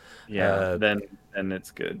 Yeah, then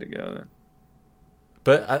it's good to go then.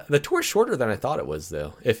 But the tour's shorter than I thought it was,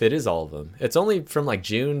 though. If it is all of them, it's only from like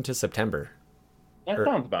June to September. That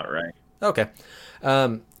sounds about right. Okay,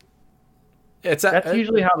 it's That's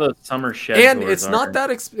usually how the summer shed and tours it's not are. that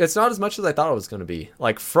it's not as much as I thought it was going to be.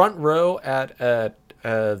 Like front row at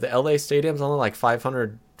the LA Stadium's only like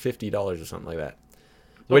 $550 or something like that.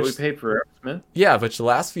 What we paid for Aerosmith. Yeah, which the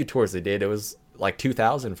last few tours they did, it was like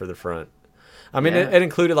 2,000 for the front. I mean, Yeah. it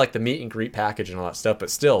included like the meet and greet package and all that stuff, but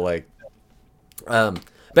still, like, but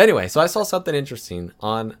anyway, so I saw something interesting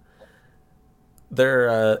on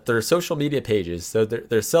their social media pages. So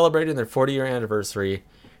they're celebrating their 40-year anniversary,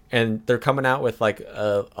 and they're coming out with like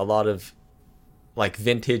a lot of like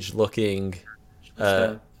vintage looking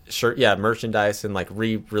merchandise and like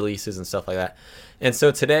re-releases and stuff like that. And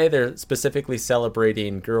so today they're specifically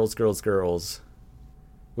celebrating Girls, Girls, Girls,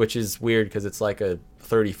 which is weird because it's like a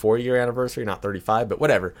 34-year anniversary, not 35, but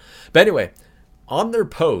whatever. But anyway, on their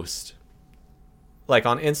post, like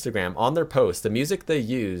on Instagram, on their post, the music they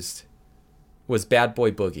used was Bad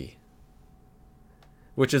Boy Boogie,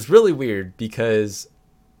 which is really weird because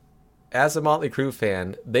as a Motley Crue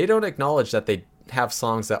fan, they don't acknowledge that they have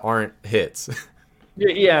songs that aren't hits.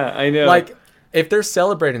 Yeah, I know. Like if they're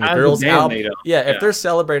celebrating the As a girls' band, album, they don't. yeah, if Yeah. they're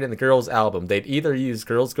celebrating the girls' album, they'd either use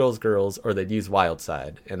 "Girls, Girls, Girls" or they'd use "Wild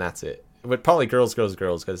Side," and that's it. But probably "Girls, Girls,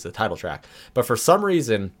 Girls" because it's the title track. But for some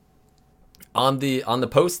reason, on the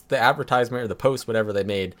post, the advertisement or the post, whatever they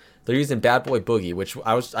made, they're using "Bad Boy Boogie," which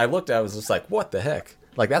I looked at, I was just like, what the heck?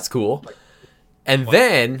 Like that's cool. And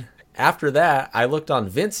then after that, I looked on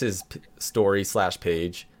Vince's story /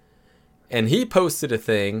 page, and he posted a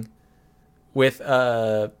thing with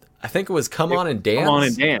I think it was "Come On and Dance." Come on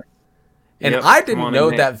and dance. And Yep, I Come didn't On know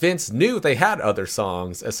and that Dance. Vince knew they had other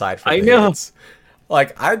songs aside from I the know. hits.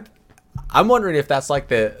 Like I'm wondering if that's like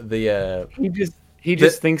the He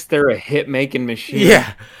just thinks they're a hit making machine.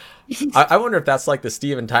 yeah. I wonder if that's like the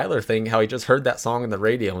Steven Tyler thing, how he just heard that song on the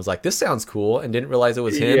radio and was like, this sounds cool, and didn't realize it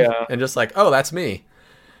was him, Yeah. and just like, oh, that's me.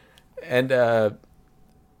 And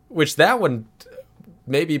which that one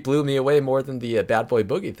maybe blew me away more than the Bad Boy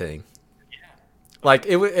Boogie thing. Like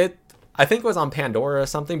it I think it was on Pandora or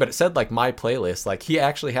something, but it said like my playlist. Like he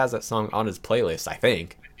actually has that song on his playlist, I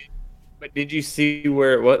think. But did you see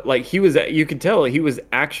where what like he was? You could tell he was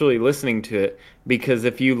actually listening to it because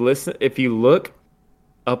if you look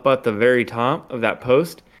up at the very top of that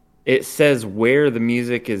post, it says where the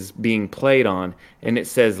music is being played on, and it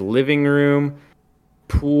says living room,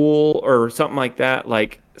 pool, or something like that,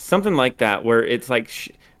 where it's like.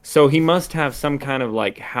 So he must have some kind of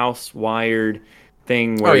like house wired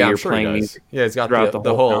thing where Oh yeah, I'm you're sure he playing does. music Yeah, he's got throughout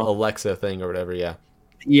the whole house. Alexa thing or whatever. Yeah.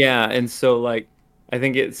 Yeah, and so like I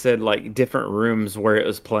think it said like different rooms where it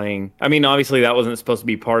was playing. I mean, obviously that wasn't supposed to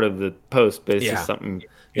be part of the post, but it's Yeah. just something.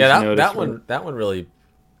 Yeah, you should notice. that one really.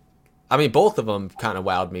 I mean, both of them kind of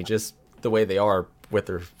wowed me, just the way they are with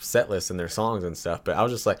their set lists and their songs and stuff. But I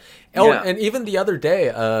was just like, oh, Yeah. and even the other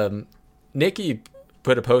day, Nicky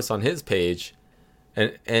put a post on his page,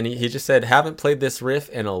 and he just said, haven't played this riff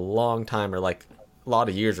in a long time, or like a lot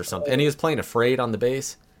of years or something. And he was playing "Afraid" on the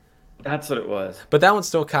bass. That's what it was. But that one's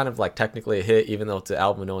still kind of like technically a hit, even though it's an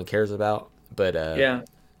album no one cares about. But Yeah,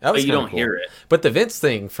 that was but you kinda don't cool. hear it. But the Vince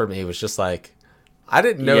thing for me was just like, I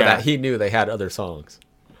didn't know Yeah. that he knew they had other songs.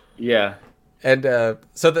 Yeah, And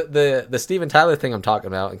so the Steven Tyler thing I'm talking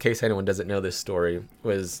about, in case anyone doesn't know this story,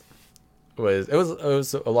 was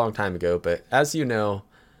a long time ago. But as you know,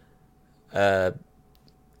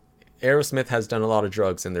 Aerosmith has done a lot of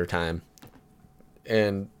drugs in their time,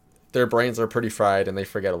 and their brains are pretty fried, and they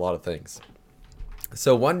forget a lot of things.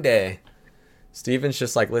 So one day, Steven's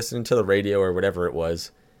just like listening to the radio or whatever it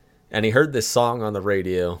was, and he heard this song on the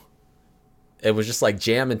radio. It was just like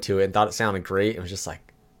jamming to it and thought it sounded great. And was just like,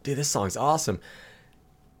 dude, this song's awesome.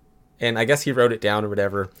 And I guess he wrote it down or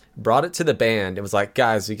whatever, brought it to the band and was like,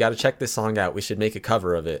 guys, we got to check this song out. We should make a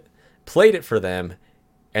cover of it. Played it for them.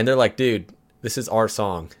 And they're like, dude, this is our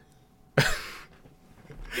song.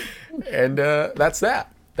 And that's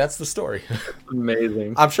that. That's the story.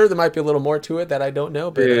 amazing. I'm sure there might be a little more to it that I don't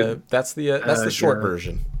know, but Dude. that's the short Yeah.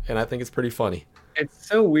 version. And I think it's pretty funny. It's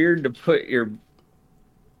so weird to put your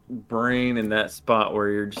brain in that spot where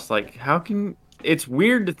you're just like, how can? It's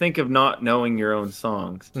weird to think of not knowing your own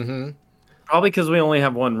songs. Mm-hmm. Probably because we only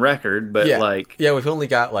have one record, but Yeah. like, Yeah, we've only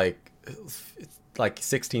got like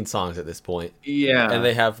 16 songs at this point. yeah, And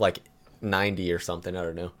they have like 90 or something. I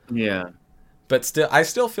don't know. yeah. But still, I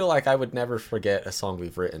still feel like I would never forget a song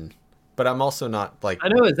we've written. But I'm also not like, I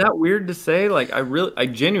know. Is that weird to say? Like, I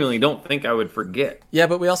genuinely don't think I would forget yeah,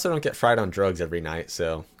 but we also don't get fried on drugs every night.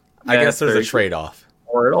 So I Yeah, guess there's a very true. trade-off.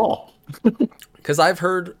 or at all. Because I've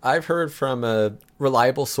heard from a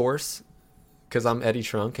reliable source, because I'm Eddie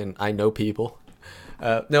Trunk and I know people.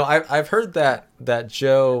 No, I've heard that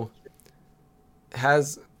Joe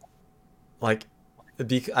has, like,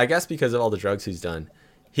 I guess because of all the drugs he's done,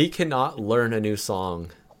 he cannot learn a new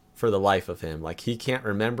song for the life of him. Like, he can't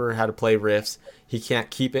remember how to play riffs. He can't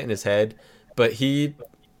keep it in his head, but he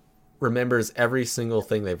remembers every single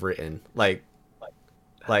thing they've written.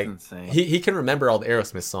 Like insane. he can remember all the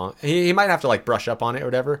Aerosmith songs. He might have to like brush up on it or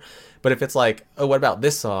whatever. But if it's like, oh, what about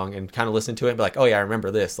this song, and kind of listen to it and be like, oh yeah, I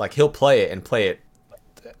remember this. Like, he'll play it and play it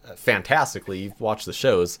fantastically. You've watched the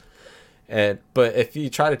shows. But if you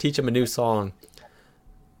try to teach him a new song,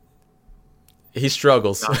 he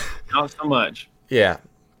struggles. Not so much. Yeah.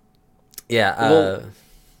 Well,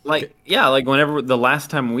 like whenever the last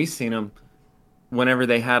time we seen him, whenever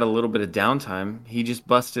they had a little bit of downtime, he just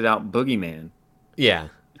busted out Boogeyman. Yeah.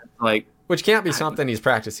 Like, Which can't be something he's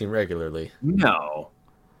practicing regularly. no.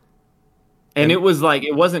 And it was like,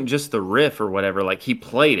 it wasn't just the riff or whatever. Like, he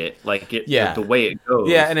played it like it, Yeah. the way it goes.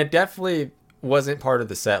 Yeah, and it definitely wasn't part of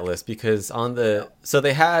the set list, because on the, so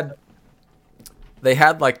they had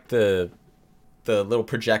like the little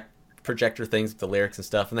projector things with the lyrics and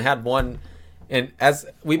stuff. And they had one, and as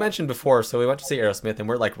we mentioned before, so we went to see Aerosmith, and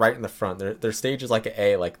we're like right in the front. Their stage is like an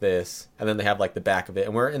A, like this, and then they have like the back of it,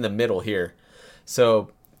 and we're in the middle here.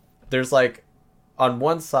 So there's like on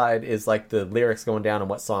one side is like the lyrics going down and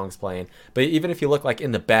what song's playing. But even if you look like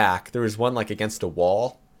in the back, there was one like against a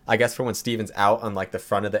wall. I guess for when Steven's out on like the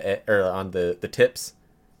front of the or on the tips,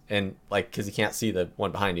 and like because you can't see the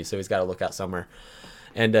one behind you, so he's got to look out somewhere.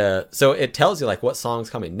 And so it tells you like what song's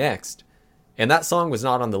coming next, and that song was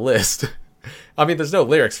not on the list. I mean, there's no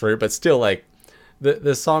lyrics for it, but still, like,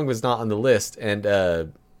 the song was not on the list,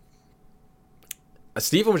 and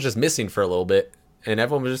Steven was just missing for a little bit, and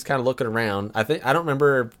everyone was just kind of looking around. I don't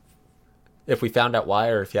remember if we found out why,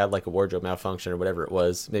 or if he had, like, a wardrobe malfunction or whatever it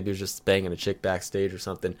was. Maybe he was just banging a chick backstage or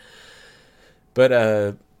something.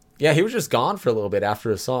 But, yeah, he was just gone for a little bit after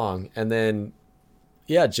a song, and then,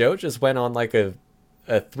 yeah, Joe just went on, like, a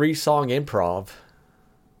 3-song improv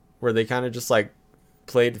where they kind of just, like,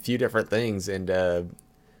 played a few different things, and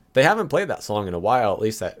they haven't played that song in a while, at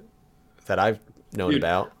least that I've known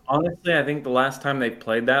about. Honestly, I think the last time they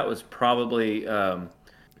played that was probably the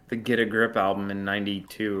Get a Grip album in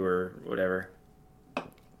 '92 or whatever.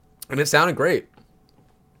 And it sounded great.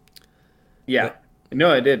 Yeah.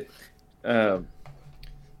 No, it did. Yeah,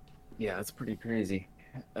 it's pretty crazy.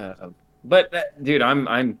 But dude,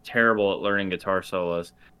 I'm terrible at learning guitar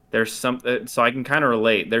solos. There's something, so I can kind of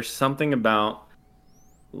relate. There's something about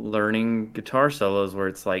learning guitar solos where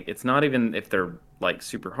it's like, it's not even if they're like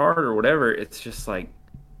super hard or whatever, it's just like,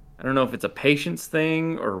 I don't know if it's a patience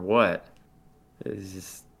thing or what. It's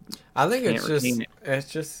just, I think it's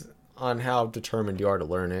just on how determined you are to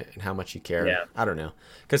learn it and how much you care. Yeah. I don't know,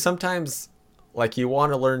 because sometimes like you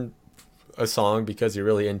want to learn a song because you're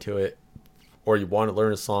really into it, or you want to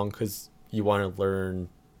learn a song because you want to learn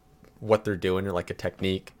what they're doing or like a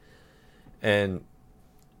technique, and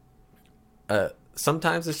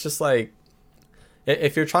sometimes it's just like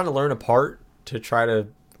if you're trying to learn a part to try to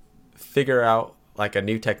figure out like a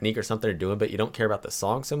new technique or something they're doing, but you don't care about the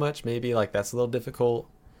song so much, maybe like that's a little difficult.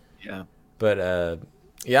 Yeah. But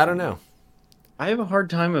yeah, I don't know. I have a hard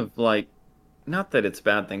time of like, not that it's a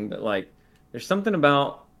bad thing, but like there's something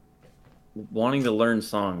about wanting to learn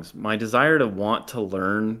songs. My desire to want to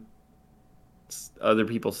learn other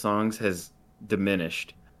people's songs has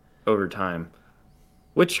diminished over time,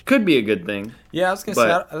 which could be a good thing. Yeah, I was gonna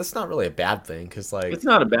say that's not really a bad thing, because like it's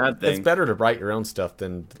not a bad thing. It's better to write your own stuff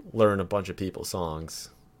than learn a bunch of people's songs,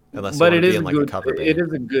 unless but you it want to is be in like a cover band. it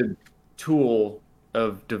is a good tool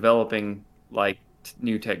of developing like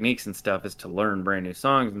new techniques and stuff, is to learn brand new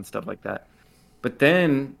songs and stuff like that. But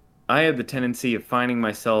then I have the tendency of finding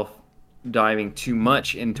myself diving too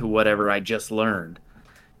much into whatever I just learned.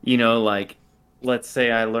 You know, like let's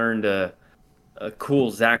say I learned a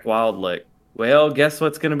cool Zakk Wylde lick. Well, guess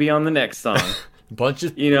what's going to be on the next song? bunch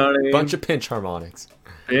of You know what I mean? bunch of pinch harmonics.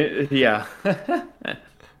 Yeah.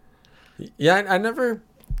 Yeah, I never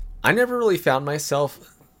really found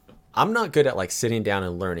myself. I'm not good at like sitting down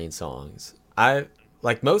and learning songs. I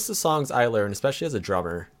like most of the songs I learn, especially as a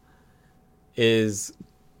drummer, is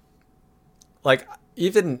like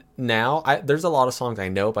even now. There's a lot of songs I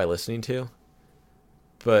know by listening to,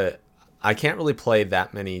 but I can't really play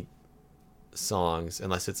that many songs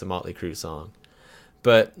unless it's a Motley Crue song.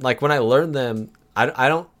 But like when I learn them, I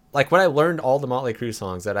don't like when I learned all the Motley Crue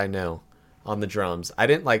songs that I know on the drums. I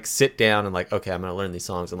didn't like sit down and like, okay, I'm gonna learn these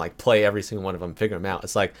songs and like play every single one of them, figure them out.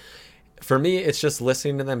 It's like for me, it's just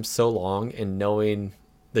listening to them so long and knowing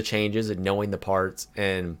the changes and knowing the parts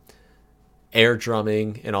and air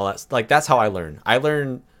drumming and all that. Like that's how I learn. I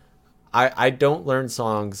don't learn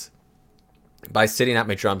songs by sitting at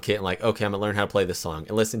my drum kit and like, okay, I'm gonna learn how to play this song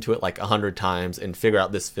and listen to it like 100 times and figure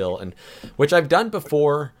out this fill, and which I've done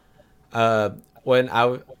before. When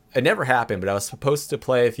it never happened, but I was supposed to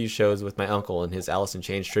play a few shows with my uncle and his Alice in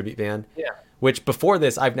Chains tribute band. Yeah. Which before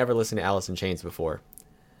this, I've never listened to Alice in Chains before.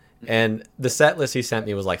 And the set list he sent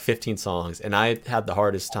me was like 15 songs, and I had the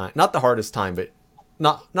hardest time. Not the hardest time, but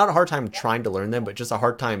not a hard time trying to learn them, but just a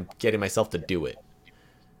hard time getting myself to do it.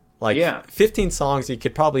 Like 15 songs, you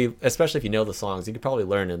could probably, especially if you know the songs, you could probably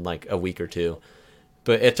learn in like a week or two.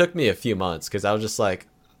 But it took me a few months because I was just like,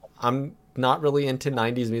 I'm not really into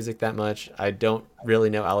 90s music that much. I don't really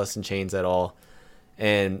know Alice in Chains at all.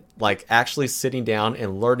 And like actually sitting down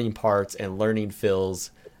and learning parts and learning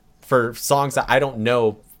fills for songs that I don't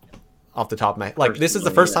know off the top of my, like this is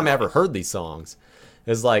the first time I ever heard these songs.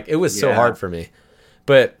 It was so hard for me.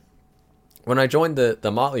 But when I joined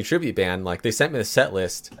the Motley tribute band, like they sent me the set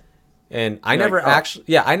list, and I never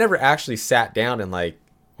actually sat down and like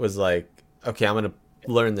was like, okay, I'm gonna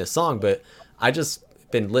learn this song. But I just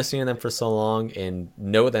been listening to them for so long and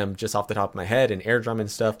know them just off the top of my head and air drum and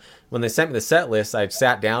stuff. When they sent me the set list, I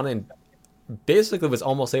sat down and basically was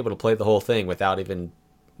almost able to play the whole thing without even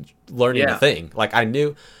learning the thing. Like I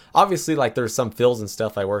knew, obviously, like there's some fills and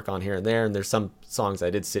stuff I work on here and there, and there's some songs I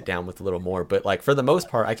did sit down with a little more, but like for the most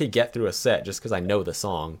part I could get through a set just because I know the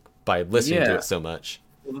song by listening to it so much.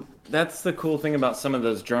 That's the cool thing about some of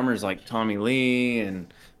those drummers like Tommy Lee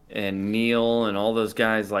and Neil and all those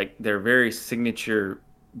guys. Like they're very signature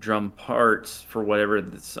drum parts for whatever.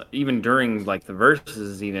 Even during like the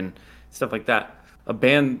verses, even stuff like that. A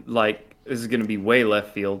band like this is going to be way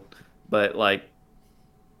left field, but like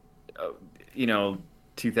you know,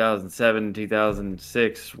 2007,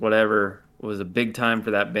 2006, whatever was a big time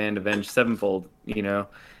for that band, Avenged Sevenfold. You know,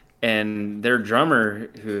 and their drummer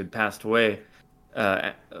who had passed away.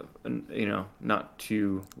 You know, not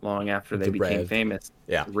too long after they became famous.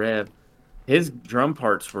 Yeah. Rev. His drum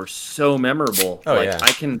parts were so memorable. Oh, like yeah.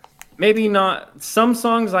 I can maybe not some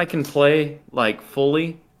songs I can play like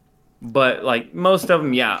fully, but like most of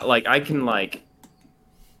them, yeah. Like I can like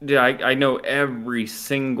dude, I know every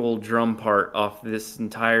single drum part off this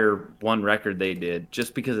entire one record they did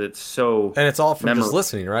just because it's so And it's all from memorable. just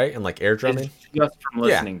listening, right? And like air drumming. It's just from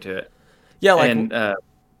listening to it. Yeah, like And oh,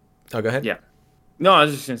 go ahead. yeah. No, I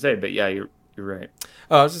was just gonna say, but yeah, you're right.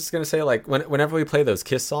 Oh, I was just gonna say, like, whenever we play those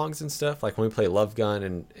Kiss songs and stuff, like when we play Love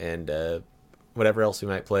Gun and whatever else we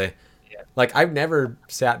might play, Yeah. like I've never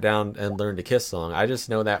sat down and learned a Kiss song. I just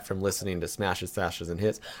know that from listening to Smashes, Slashes, and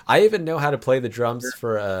Hits. I even know how to play the drums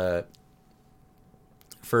for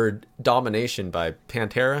Domination by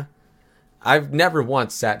Pantera. I've never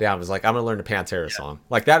once sat down and was like, I'm gonna learn a Pantera song.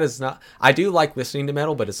 Like that is not. I do like listening to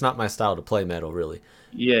metal, but it's not my style to play metal, really.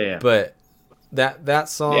 Yeah. But that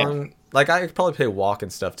song, like I could probably play Walk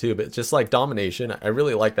and stuff too, but just like Domination, I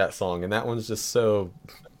really like that song, and that one's just so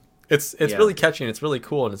it's really catchy and it's really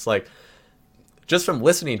cool, and it's like just from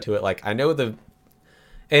listening to it, like I know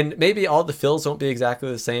and maybe all the fills won't be exactly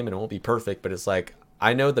the same and it won't be perfect, but it's like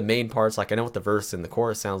I know the main parts, like I know what the verse and the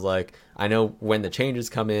chorus sounds like, I know when the changes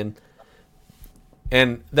come in,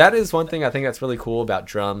 and that is one thing I think that's really cool about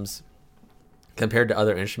drums compared to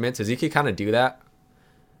other instruments is you could kind of do that,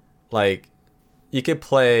 like you could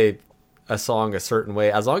play a song a certain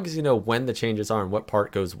way as long as you know when the changes are and what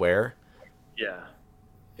part goes where. Yeah.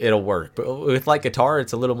 It'll work. But with like guitar,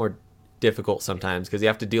 it's a little more difficult sometimes because you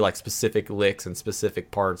have to do like specific licks and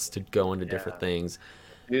specific parts to go into different things.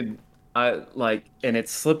 Dude, I like, and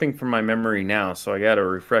it's slipping from my memory now, so I got to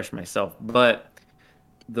refresh myself. But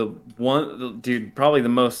dude, probably the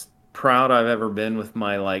most proud I've ever been with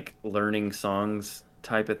my like learning songs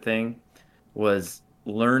type of thing was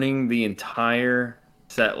learning the entire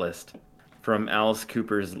set list from Alice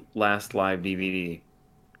Cooper's last live DVD.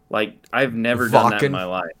 Like I've never done that in my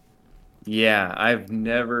life. Yeah, I've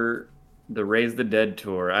never the Raise the Dead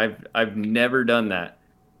tour. I've never done that.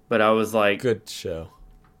 But I was like, good show.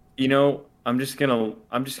 You know, I'm just gonna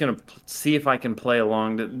see if I can play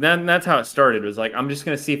along. Then that's how it started. It was like I'm just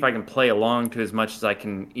gonna see if I can play along to as much as I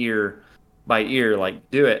can ear by ear, like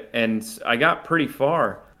do it. And I got pretty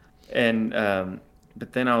far, and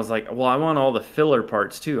but then I was like, well, I want all the filler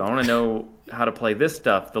parts too. I want to know how to play this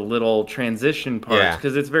stuff, the little transition parts,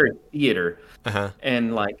 because it's very theater.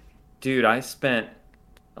 And like, dude, I spent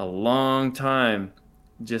a long time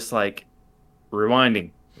just like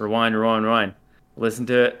rewind, listen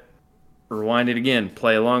to it, rewind it again,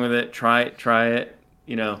 play along with it, try it,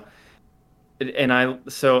 you know. And I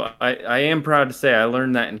am proud to say I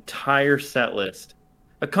learned that entire set list,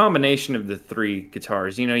 a combination of the three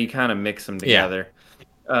guitars. You know, you kind of mix them together.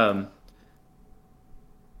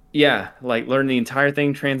 Like learn the entire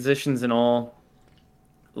thing, transitions and all.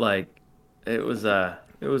 Like it was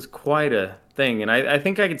quite a thing, and I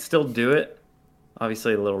think I could still do it.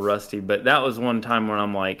 Obviously a little rusty, but that was one time when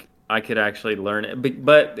I'm like I could actually learn it,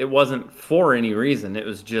 but it wasn't for any reason. It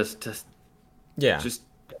was just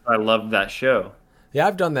I loved that show. Yeah,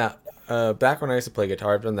 I've done that. Back when I used to play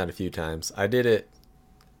guitar, I've done that a few times. I did it.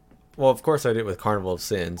 Well, of course, I did it with Carnival of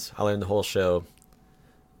Sins. I learned the whole show,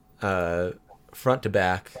 front to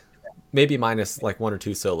back, maybe minus like one or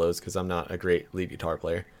two solos because I'm not a great lead guitar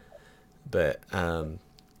player. But and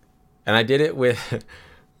I did it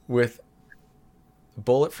with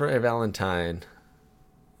Bullet for a Valentine.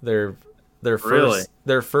 Their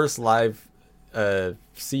first live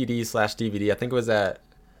CD/DVD. I think it was at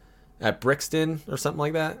Brixton or something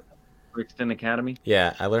like that. Brixton Academy.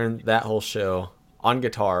 Yeah, I learned that whole show on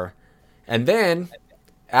guitar, and then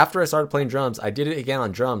after I started playing drums, I did it again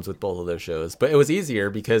on drums with both of those shows. But it was easier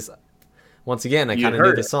because once again I kind of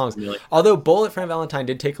knew the songs. Although Bullet for a Valentine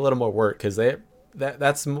did take a little more work because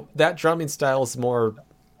that drumming style is more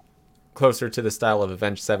closer to the style of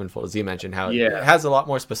Avenged Sevenfold, as you mentioned, how it Yeah. has a lot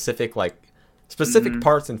more specific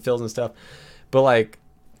parts and fills and stuff. But like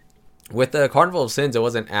with the Carnival of Sins, it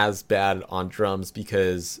wasn't as bad on drums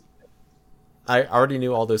because I already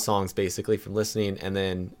knew all those songs basically from listening, and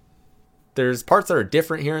then there's parts that are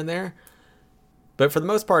different here and there, but for the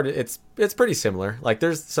most part, it's pretty similar. Like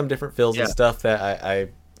there's some different fills and stuff that I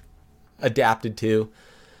adapted to,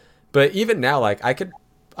 but even now, like I could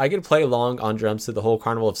play along on drums to the whole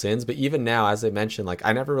Carnival of Sins, but even now, as I mentioned, like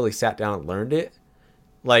I never really sat down and learned it.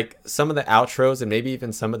 Like some of the outros and maybe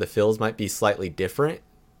even some of the fills might be slightly different,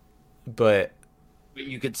 but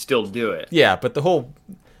you could still do it. yeah, but the whole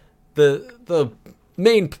the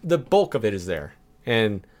bulk of it is there.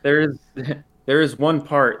 And There is one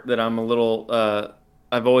part that I'm a little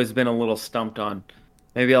I've always been a little stumped on.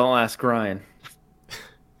 Maybe I'll ask Ryan.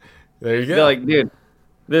 there you Be go. like, dude,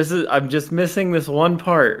 I'm just missing this one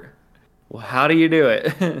part. Well, how do you do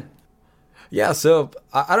it? Yeah, so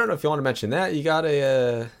I don't know if you want to mention that. You got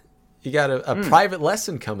a private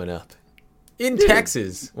lesson coming up in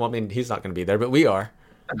Texas. Well, I mean, he's not going to be there, but we are.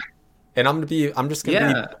 And I'm just going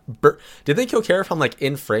to be. Do you think he'll care if I'm like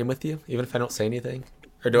in frame with you, even if I don't say anything?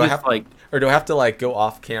 Or do I have to like go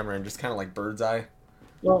off camera and just kind of like bird's eye?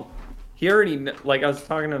 Well, he already like I was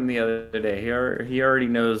talking to him the other day. He already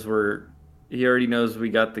knows we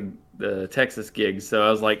got the Texas gig. So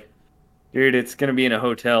I was like, dude, it's gonna be in a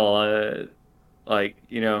hotel. Like,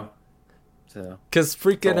 you know, so because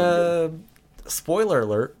freaking spoiler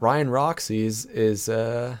alert, Ryan Roxy is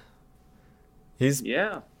he's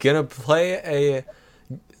gonna play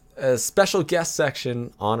a special guest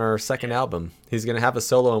section on our second album. He's gonna have a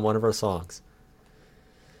solo on one of our songs.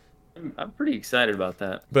 I'm pretty excited about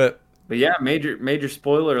that. But yeah, major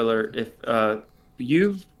spoiler alert. If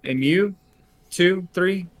you 2,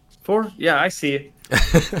 3, 4, yeah, I see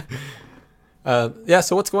it. Yeah,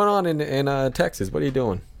 so what's going on in Texas? What are you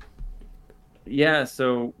doing? Yeah,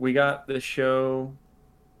 so we got the show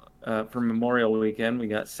for Memorial Weekend. We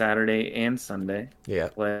got Saturday and Sunday. Yeah.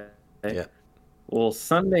 Play. Yeah. Well,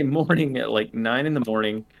 Sunday morning at like 9 in the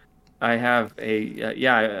morning, I have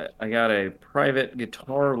I got a private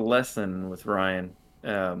guitar lesson with Ryan.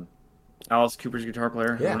 Alice Cooper's guitar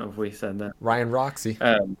player. Yeah. I don't know if we said that. Ryan Roxy.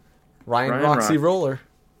 Ryan Roxy Roller.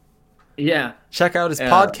 Yeah. Check out his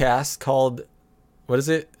podcast called, what is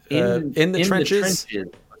it? In the Trenches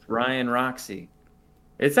with Ryan Roxy.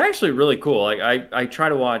 It's actually really cool. Like I try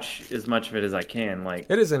to watch as much of it as I can. Like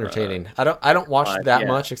it is entertaining. I don't watch that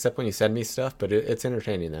much except when you send me stuff, but it's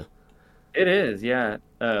entertaining though. It is, yeah.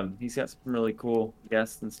 He's got some really cool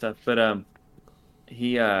guests and stuff. But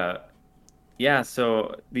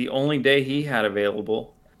so the only day he had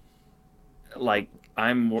available, like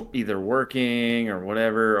I'm either working or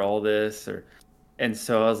whatever, all this and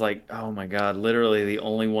so I was like, oh my God, literally the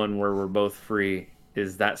only one where we're both free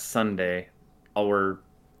is that Sunday while we're,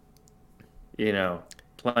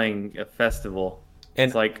 playing a festival. And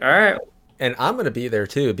it's like, all right. And I'm going to be there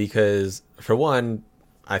too, because for one,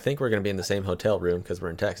 I think we're going to be in the same hotel room because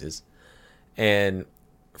we're in Texas. And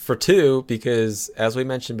for two, because as we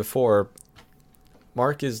mentioned before,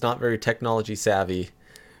 Mark is not very technology savvy.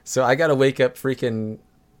 So I got to wake up freaking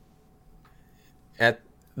at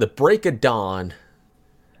the break of dawn,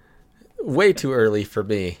 way too early for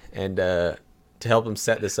me, and to help him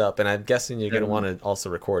set this up. And I'm guessing you're going to want to also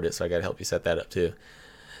record it, so I got to help you set that up too.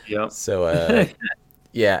 Yeah. So,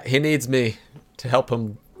 yeah, he needs me to help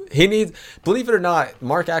him. Believe it or not,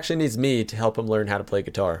 Mark actually needs me to help him learn how to play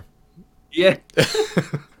guitar. Yeah.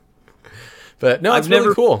 But no, it's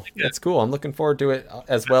really cool. It's cool. I'm looking forward to it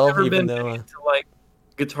as well. I've never been into like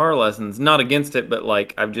guitar lessons. Not against it, but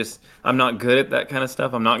like I'm not good at that kind of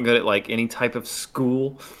stuff. I'm not good at like any type of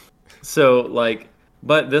school. So like,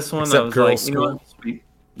 but this one except I was girls' like, school.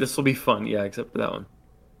 This will be fun. Yeah, except for that one.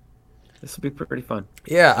 This will be pretty fun.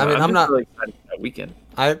 Yeah, I mean, I'm not really excited for that weekend.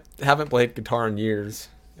 I haven't played guitar in years.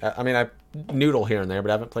 I mean, I noodle here and there,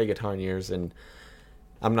 but I haven't played guitar in years, and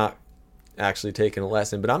I'm not actually taking a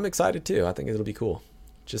lesson. But I'm excited too. I think it'll be cool,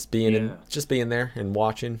 just being there and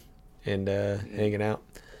watching and hanging out.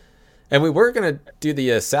 And we were gonna do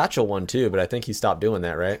the Satchel one too, but I think he stopped doing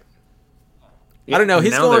that, right? Yeah, I don't know.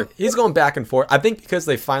 He's going back and forth. I think because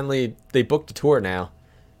they booked a tour now,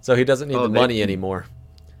 so he doesn't need the money anymore.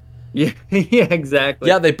 Yeah, yeah, exactly.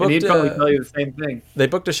 Yeah, they booked. And he'd probably tell you the same thing. They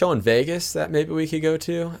booked a show in Vegas that maybe we could go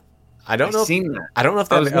to. I don't know. Seen that. I don't know if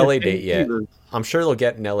they have an LA date yet. I'm sure they'll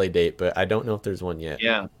get an LA date, but I don't know if there's one yet.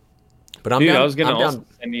 Yeah. But I'm down. I was gonna also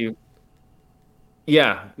send you.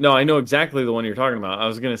 Yeah, no, I know exactly the one you're talking about. I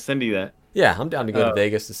was gonna send you that. Yeah, I'm down to go to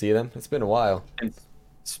Vegas to see them. It's been a while.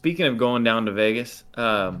 Speaking of going down to Vegas,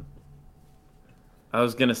 I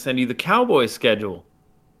was gonna send you the Cowboys schedule.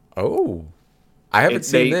 Oh, I haven't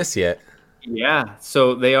seen They this yet. Yeah,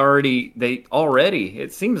 so they already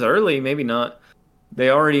it seems early, maybe not. They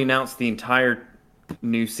already announced the entire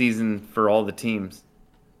new season for all the teams.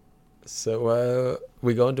 So,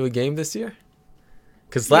 we going to a game this year?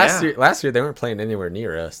 Because Yeah, last year they weren't playing anywhere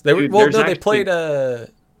near us. They were, dude, well, there's no, they played.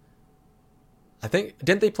 actually I think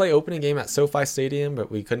didn't they play opening game at SoFi Stadium,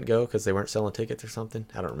 but we couldn't go because they weren't selling tickets or something.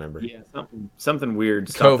 I don't remember. yeah, something weird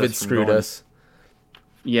stopped COVID us from screwed going. us.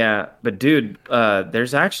 Yeah, but dude,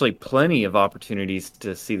 there's actually plenty of opportunities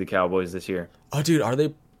to see the Cowboys this year. Oh, dude, are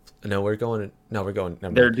they? No, we're going. No, we're going.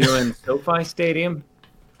 Never They're mind. doing SoFi Stadium.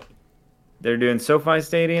 They're doing SoFi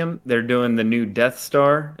Stadium. They're doing the new Death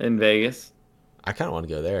Star in Vegas. I kind of want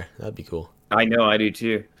to go there. That'd be cool. I know I do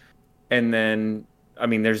too. And then, I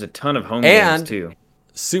mean, there's a ton of home games And too.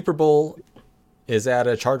 Super Bowl is at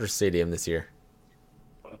a Charger Stadium this year.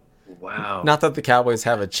 Wow. Not that the Cowboys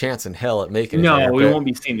have a chance in hell at making it No, there, we but won't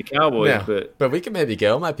be seeing the Cowboys, no. but But we can maybe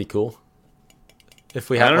go. It might be cool if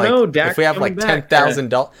we I have don't like know. if Dak's we have coming like back.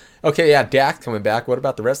 $10,000. Okay, yeah, Dak coming back. What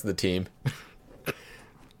about the rest of the team?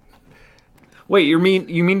 Wait, you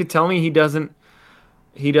mean to tell me he doesn't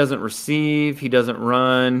receive, he doesn't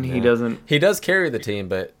run, he Yeah. doesn't He does carry the team,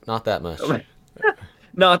 but not that much.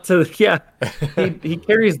 not to yeah. He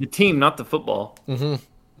carries the team, not the football.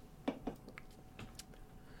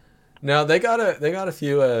 No, they got a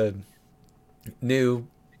few new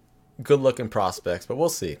good looking prospects, but we'll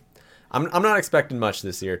see. I'm not expecting much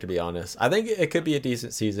this year, to be honest. I think it could be a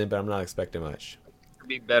decent season, but I'm not expecting much.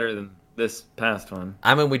 Be better than this past one.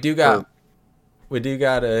 I mean, we do got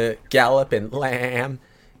a Gallup and Lamb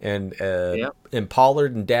Yep. and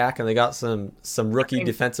Pollard and Dak, and they got some rookie think-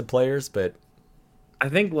 defensive players, but I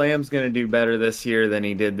think Lamb's going to do better this year than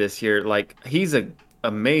he did this year. Like he's a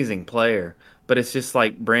amazing player, but it's just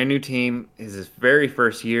like brand new team. Is his very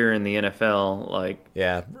first year in the NFL. Like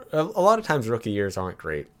yeah, a lot of times rookie years aren't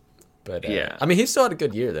great. But Yeah. I mean, he still had a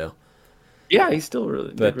good year though. yeah, he's still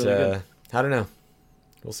really, But really good. I don't know.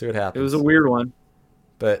 We'll see what It happens. was a weird one.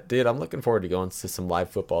 But dude, I'm looking forward to going to some live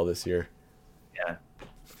football this year. Yeah.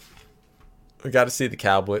 We got to see the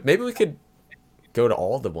Cowboy. Maybe we could go to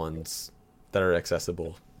all the ones that are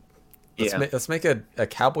accessible. Let's Yeah. let's make a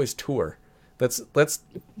Cowboys tour. Let's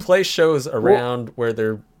play shows around where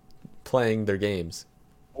they're playing their games.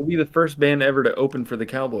 We'll be the first band ever to open for the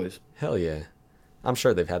Cowboys. Hell yeah. I'm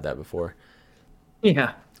sure they've had that before.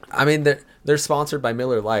 Yeah. I mean, they're sponsored by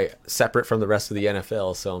Miller Lite, separate from the rest of the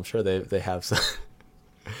NFL, so I'm sure they have some.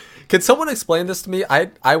 Can someone explain this to me?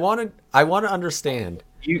 I want to understand.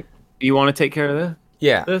 You want to take care of that?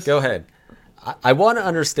 Yeah, This? go ahead. I want to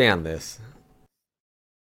understand this.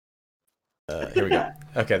 Here we go.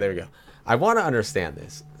 Okay, there we go. I want to understand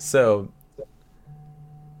this. So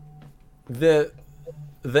the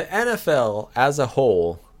NFL as a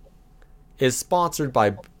whole is sponsored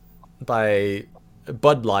by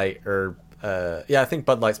Bud Light or I think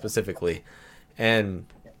Bud Light specifically, and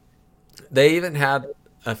they even had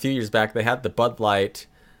a few years back they had the Bud Light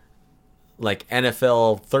like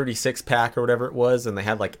NFL 36 pack or whatever it was, and they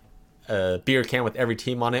had like a beer can with every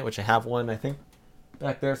team on it, which I have one I think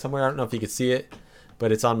back there somewhere. I don't know if you could see it,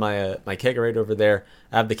 but it's on my my kegerator over there.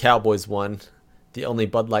 I have the Cowboys one, the only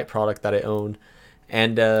Bud Light product that I own,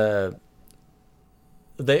 and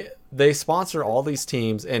they sponsor all these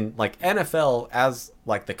teams, and like NFL as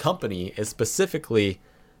like the company is specifically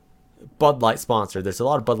Bud Light sponsored. There's a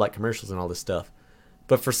lot of Bud Light commercials and all this stuff,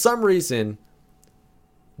 but for some reason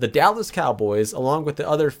the Dallas Cowboys, along with the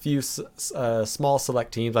other few small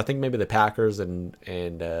select teams, I think maybe the Packers and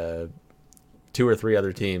two or three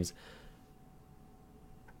other teams,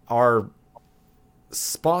 are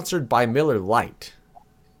sponsored by Miller Lite.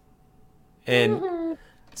 And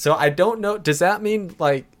so I don't know, does that mean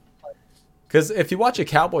like, because if you watch a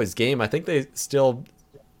Cowboys game, I think they still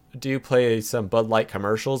do play some Bud Light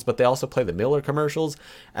commercials, but they also play the Miller commercials.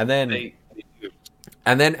 And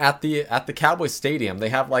then at the Cowboys stadium, they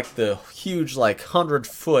have like the huge like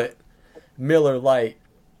 100-foot Miller Lite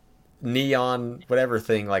neon whatever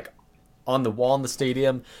thing like on the wall in the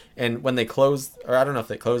stadium. And when they close, or I don't know if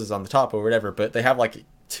it closes on the top or whatever, but they have like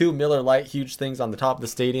two Miller Lite huge things on the top of the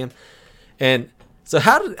stadium. And so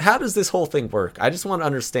how does this whole thing work? I just want to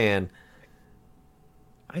understand.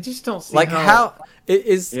 I just don't see Like how it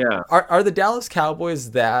is. Yeah. Are the Dallas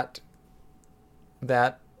Cowboys that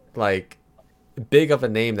like big of a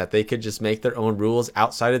name that they could just make their own rules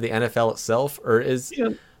outside of the NFL itself, or is Yeah.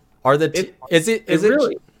 are the It- is it is it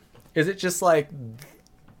really is it just like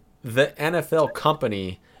the NFL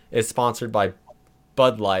company is sponsored by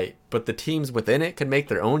Bud Light, but the teams within it can make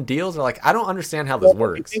their own deals? Or like, I don't understand how this Well, if you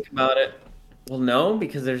works. think about it, well, no,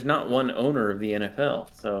 because there's not one owner of the NFL,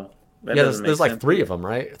 so that Yeah, doesn't make there's like sense. three of them,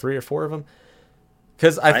 right? Three or four of them.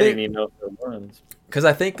 Because I didn't even know if there was. because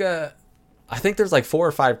I think there's like 4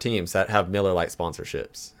 or 5 teams that have Miller Lite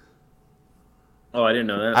sponsorships. Oh, I didn't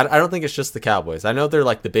know that. I don't think it's just the Cowboys. I know they're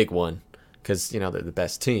like the big one because they're the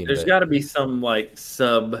best team. There's But got to be some like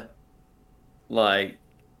sub, like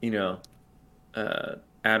you know,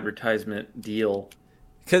 advertisement deal.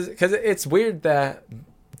 because it's weird that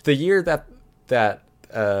the year that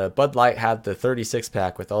Bud Light had the 36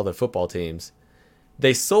 pack with all the football teams,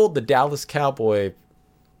 they sold the Dallas Cowboy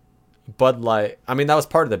Bud Light. I mean, that was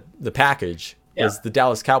part of the package. Yeah. Was the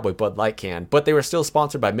Dallas Cowboy Bud Light can, but they were still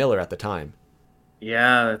sponsored by Miller at the time.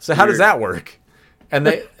 Yeah, that's So how does weird. that work? And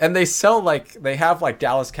they sell like they have like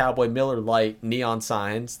Dallas Cowboy Miller Lite neon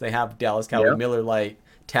signs. They have Dallas Cowboy Yep. Miller Lite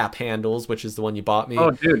tap handles, which is the one you bought me.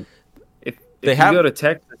 Oh, dude, if They if have- you go to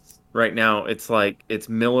Texas right now, it's like it's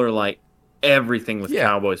Miller like everything with Yeah.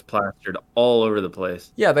 Cowboys plastered all over the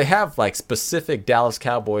place. Yeah, they have like specific Dallas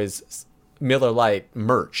Cowboys Miller Lite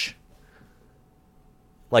merch.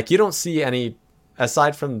 Like you don't see any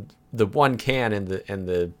aside from the one can and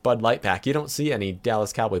the Bud Light pack. You don't see any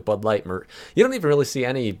Dallas Cowboy Bud Light merch. You don't even really see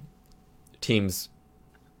any teams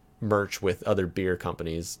merch with other beer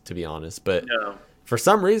companies, to be honest. But No. for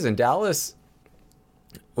some reason, Dallas,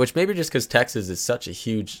 which maybe just because Texas is such a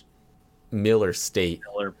huge Miller state,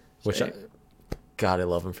 Miller which state. God, I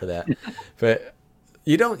love him for that. But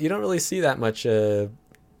you don't really see that much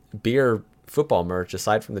beer football merch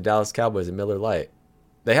aside from the Dallas Cowboys and Miller Lite.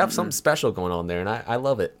 They have something special going on there, and I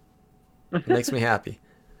love it. It makes me happy.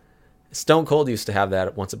 Stone Cold used to have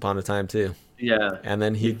that once upon a time too, Yeah. and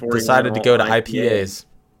then he Before he decided to went go to all IPAs.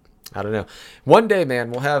 I don't know. One day,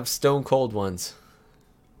 man, we'll have Stone Cold ones.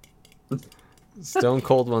 Stone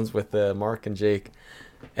Cold ones with Mark and Jake,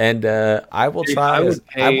 and I will Dude, try. I would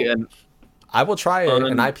pay I will try an-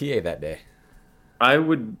 an IPA that day. I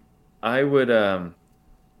would I would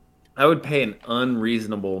pay an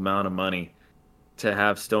unreasonable amount of money to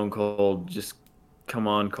have Stone Cold just come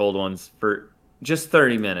on Cold Ones for just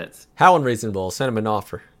 30 minutes. How unreasonable? Send him an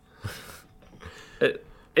offer.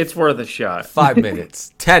 It's worth a shot. 5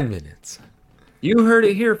 minutes, 10 minutes, You heard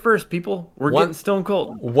it here first, people. We're One- getting Stone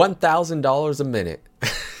Cold. $1,000 a minute,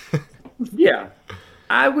 Yeah.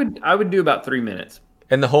 I would do about 3 minutes.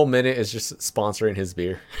 and the whole minute is just sponsoring his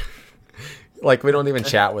beer. Like we don't even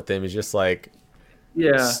chat with him. He's just like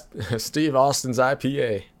Yeah. Steve Austin's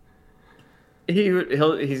IPA.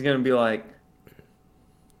 He's gonna be like,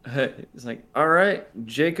 he's like, all right,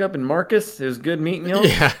 Jacob and Marcus, it was good meeting you.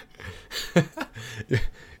 Yeah.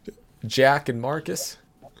 Jack and Marcus.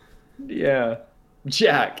 Yeah.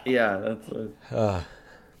 Jack. Yeah, that's a,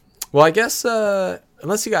 Well, I guess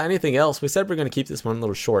unless you got anything else, we said we're going to keep this one a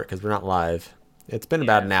little short because we're not live. It's been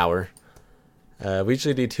about an hour. We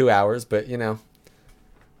usually do 2 hours, but you're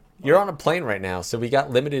on a plane right now, so we got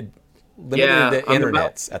limited Yeah, the I'm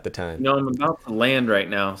internets at the time. I'm about to land right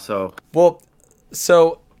now, so Well,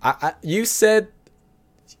 so you said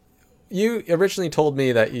you originally told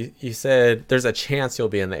me that you said there's a chance you'll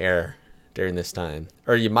be in the air during this time,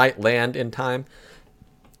 or you might land in time.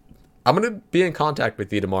 I'm going to be in contact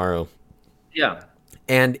with you tomorrow. yeah.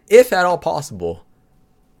 And if at all possible,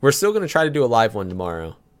 we're still going to try to do a live one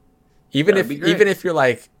tomorrow. That'd be great. Even if you're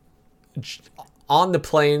like on the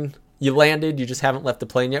plane, you landed, you just haven't left the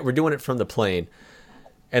plane yet. We're doing it from the plane.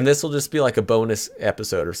 And this will just be like a bonus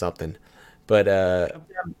episode or something. But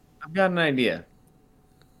I've got an idea.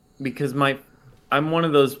 Because I'm one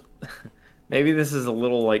of those maybe this is a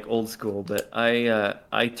little like old school, but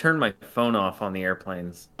I turn my phone off on the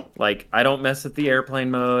airplanes. Like I don't mess with the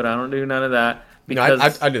airplane mode. I don't do none of that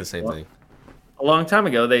because I do the same thing. a long time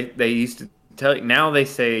ago they used to tell you, now they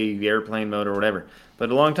say the airplane mode or whatever.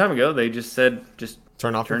 But a long time ago they just said just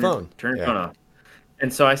Turn off your phone. Turn your Yeah. phone off.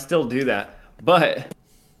 And so I still do that. But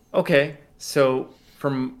okay, so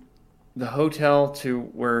from the hotel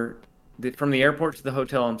to from the airport to the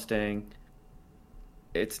hotel I'm staying,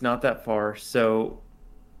 it's not that far. So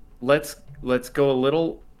let's go a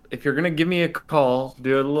little. If you're gonna give me a call,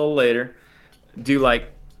 do it a little later. Do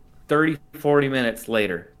like 30, 40 minutes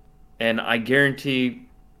later, and I guarantee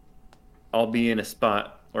I'll be in a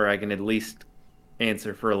spot where I can at least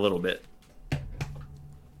answer for a little bit.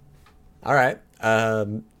 All right.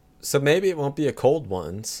 So maybe it won't be a cold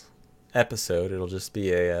ones episode. It'll just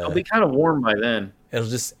be I'll be kind of warm by then. it'll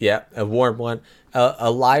just a warm one,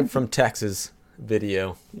 a live from Texas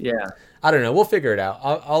video. Yeah. I don't know. We'll figure it out.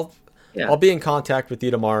 Yeah. I'll be in contact with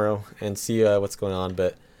you tomorrow and see what's going on.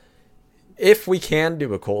 But if we can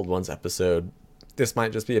do a cold ones episode, this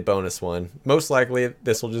might just be a bonus one. Most likely,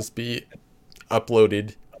 this will just be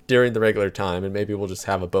uploaded during the regular time, and maybe we'll just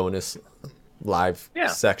have a bonus live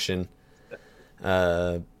section.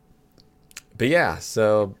 But yeah,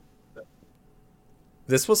 so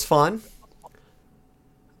this was fun.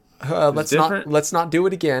 Let's not do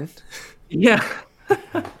it again. Yeah.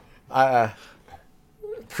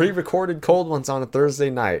 Pre-recorded cold ones on a Thursday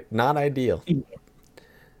night, not ideal.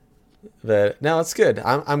 But no, it's good.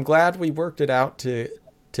 I'm glad we worked it out to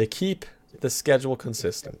keep the schedule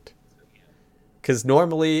consistent. Because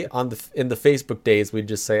normally in the Facebook days we'd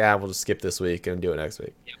just say, we'll just skip this week and do it next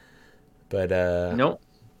week. But nope,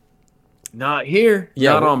 not here.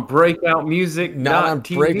 Yeah, not on Breakout Music. Not on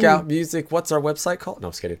TV. Breakout Music. What's our website called? No,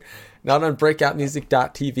 I'm just kidding. Not on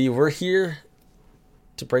breakoutmusic.tv. We're here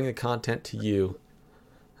to bring the content to you.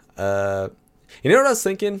 You know what I was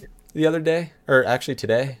thinking the other day, or actually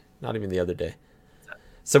today? Not even the other day.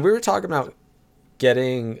 So we were talking about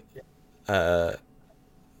getting,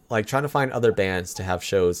 like trying to find other bands to have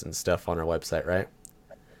shows and stuff on our website, right?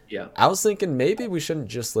 Yeah. I was thinking maybe we shouldn't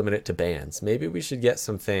just limit it to bands. Maybe we should get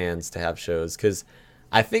some fans to have shows, because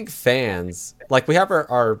I think fans, like we have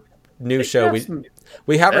our new show.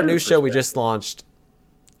 We have our new show we just launched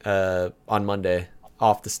on Monday,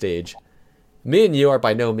 Off the Stage. Me and you are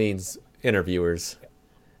by no means interviewers,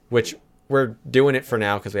 which we're doing it for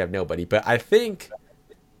now because we have nobody. But I think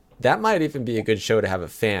that might even be a good show to have a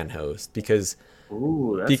fan host, because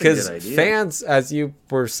that's a good idea. Fans, as you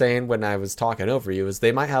were saying when I was talking over you, is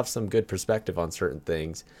they might have some good perspective on certain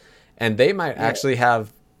things, and they might actually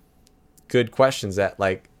have good questions that,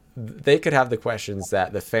 like, they could have the questions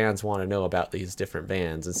that the fans want to know about these different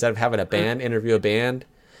bands. Instead of having a band interview a band,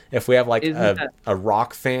 if we have like a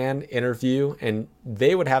rock fan interview, and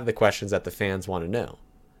they would have the questions that the fans want to know.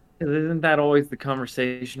 Isn't that always the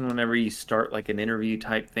conversation whenever you start like an interview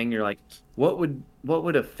type thing? You're like, what would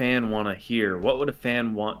a fan want to hear? What would a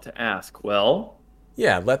fan want to ask? Well,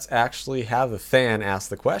 yeah, let's actually have a fan ask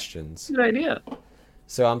the questions. Good idea.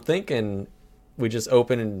 So I'm thinking we just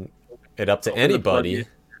open it up to anybody.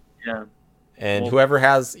 Yeah. And whoever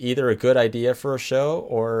has either a good idea for a show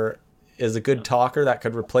or is a good talker that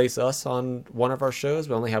could replace us on one of our shows.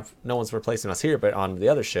 We only have no one's replacing us here, but on the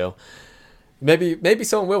other show, maybe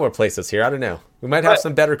someone will replace us here. I don't know. We might have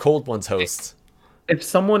some better cold ones hosts. If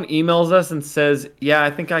someone emails us and says, "Yeah,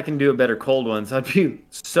 I think I can do a better cold ones," I'd be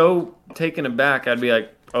so taken aback. I'd be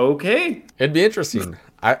like, "Okay." It'd be interesting.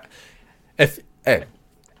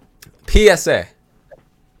 PSA.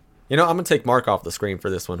 You know, I'm gonna take Mark off the screen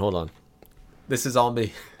for this one. Hold on. This is on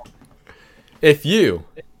me. If you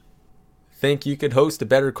think you could host a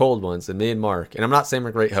better cold ones than me and Mark, and I'm not saying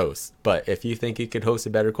we're great hosts, but if you think you could host a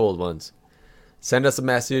better cold ones, send us a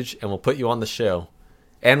message and we'll put you on the show,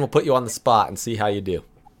 and we'll put you on the spot and see how you do.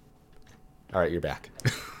 All right, you're back.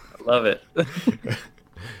 I love it.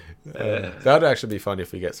 That would actually be fun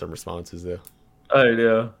if we get some responses, though. I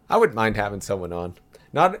know. I wouldn't mind having someone on.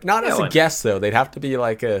 Not as a guest, though. They'd have to be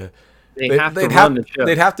like a... They'd have to run the show.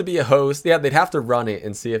 They'd have to be a host. Yeah, they'd have to run it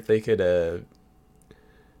and see if they could...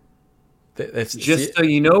 so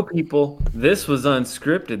you know, people, this was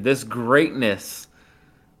unscripted. This greatness.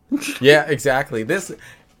 Yeah, exactly. This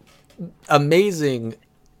amazing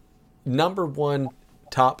 #1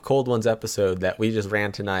 top cold ones episode that we just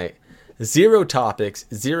ran tonight. 0 topics,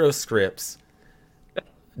 0 scripts,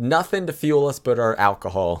 nothing to fuel us but our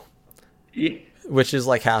alcohol, which is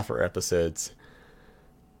like half our episodes.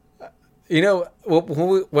 You know,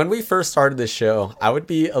 when we first started this show, I would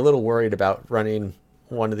be a little worried about running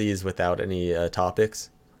one of these without any topics.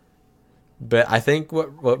 But I think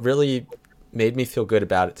what really made me feel good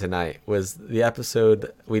about it tonight was the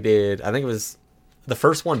episode we did. I think it was the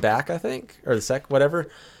first one back, I think, or the second, whatever.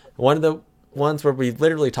 One of the ones where we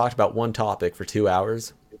literally talked about one topic for 2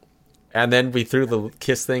 hours. And then we threw the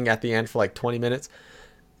Kiss thing at the end for like 20 minutes.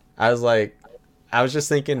 I was just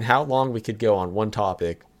thinking how long we could go on one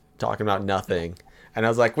topic talking about nothing. And I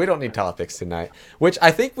was like, we don't need topics tonight. Which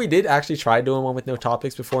I think we did actually try doing one with no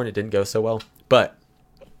topics before and it didn't go so well. But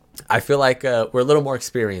I feel like we're a little more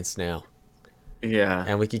experienced now. Yeah.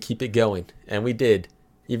 And we could keep it going. And we did.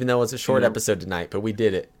 Even though it was a short episode tonight, but we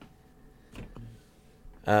did it.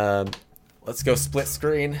 Let's go split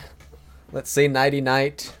screen. Let's say nighty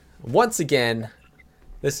night. Once again,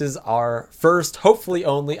 this is our first, hopefully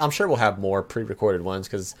only, I'm sure we'll have more pre-recorded ones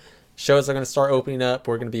because shows are going to start opening up.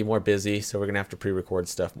 We're going to be more busy, so we're going to have to pre-record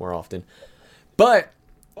stuff more often. But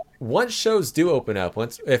once shows do open up,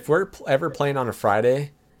 if we're ever playing on a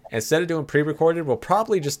Friday, instead of doing pre-recorded, we'll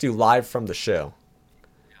probably just do live from the show.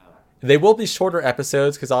 They will be shorter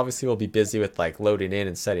episodes because obviously we'll be busy with like loading in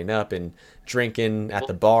and setting up and drinking at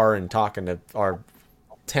the bar and talking to our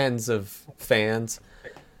tens of fans.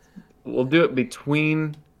 We'll do it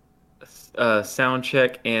between sound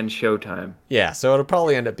check and showtime. Yeah, so it'll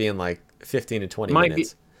probably end up being like 15 to 20 Might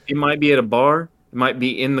minutes. It might be at a bar. It might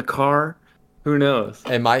be in the car. Who knows?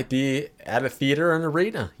 It might be at a theater or an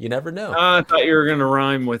arena. You never know. I thought you were gonna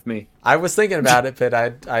rhyme with me. I was thinking about it, but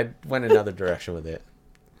I went another direction with it.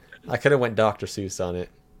 I could have went Dr. Seuss on it.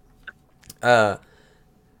 But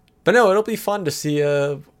no, it'll be fun to see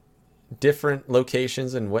different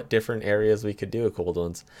locations and what different areas we could do at Cold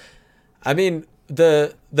Ones. I mean,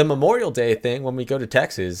 the Memorial Day thing when we go to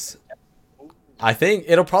Texas, I think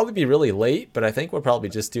it'll probably be really late, but I think we'll probably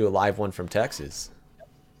just do a live one from Texas.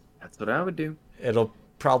 That's what I would do. It'll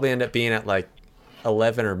probably end up being at like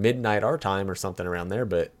 11 or midnight our time or something around there,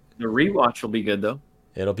 but The rewatch will be good though.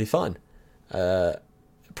 it'll be fun.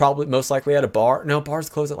 Probably most likely at a bar. No, bars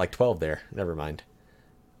close at like 12 there. Never mind.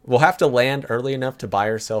 We'll have to land early enough to buy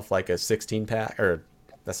ourselves like a 16 pack, or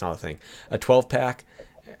that's not a thing, a 12 pack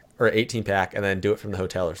or 18 pack, and then do it from the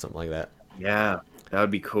hotel or something like that. Yeah, that would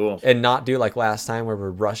be cool. And not do like last time where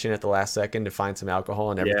we're rushing at the last second to find some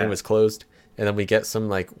alcohol and everything Yeah. was closed. And then we get some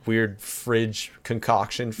like weird fridge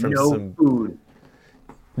concoction from No some food.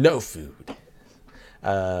 no food.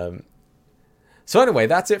 So anyway,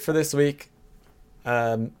 that's it for this week.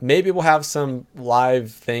 Maybe we'll have some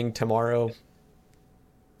live thing tomorrow.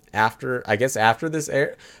 After this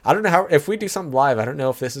air, I don't know how, if we do something live, I don't know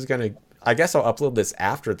if this is gonna, I guess I'll upload this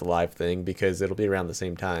after the live thing because it'll be around the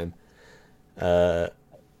same time.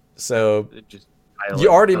 So Just you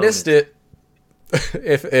already missed it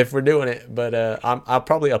if we're doing it, but I'll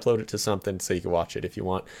probably upload it to something so you can watch it if you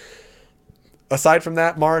want. Aside from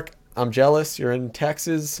that, Mark, I'm jealous. You're in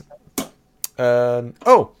Texas.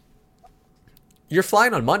 Oh, you're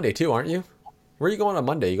flying on Monday too, aren't you? Where are you going on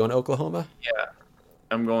Monday? You going to Oklahoma? Yeah,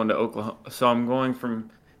 I'm going to Oklahoma. So I'm going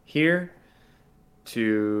from here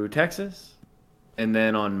to Texas, and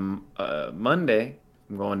then on Monday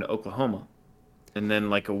I'm going to Oklahoma, and then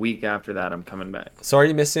like a week after that I'm coming back. So are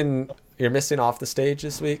you missing? You're missing off the stage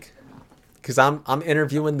this week? Because I'm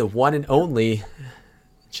interviewing the one and only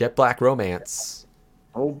Jet Black Romance,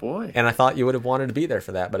 Oh boy, and I thought you would have wanted to be there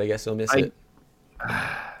for that, but I guess you'll miss it.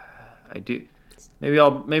 I do. Maybe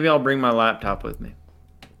I'll bring my laptop with me.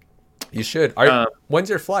 You should. When's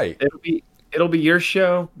your flight? It'll be your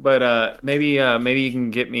show, but maybe you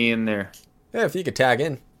can get me in there. Yeah, if you could tag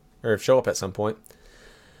in or show up at some point.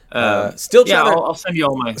 Yeah, Still trying to I'll send you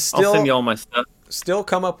all my I'll send you all my stuff. still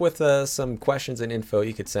come up with some questions and info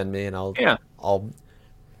you could send me, and I'll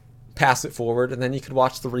pass it forward, and then you could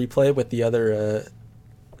watch the replay with the other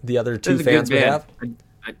two This is a fans good we band.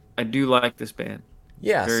 have. I do like this band.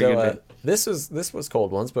 Yeah, Very so good band. this was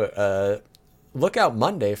Cold Ones, but look out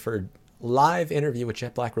Monday for live interview with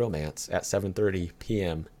Jet Black Romance at 7:30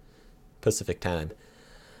 p.m. Pacific time.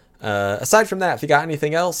 Aside from that, if you got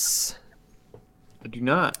anything else, I do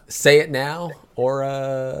not. say it now, or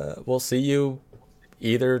we'll see you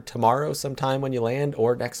either tomorrow sometime when you land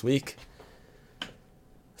or next week.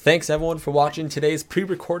 Thanks everyone for watching today's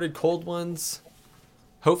pre-recorded Cold Ones.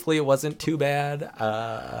 Hopefully it wasn't too bad.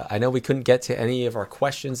 I know we couldn't get to any of our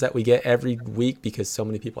questions that we get every week because so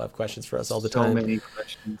many people have questions for us all the So time. many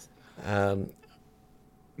questions.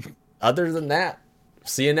 Other than that,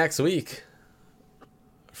 see you next week.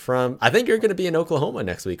 I think you're going to be in Oklahoma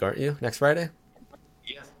next week, aren't you? Next Friday?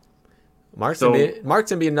 Yes. Mark's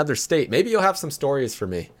gonna be in another state. Maybe you'll have some stories for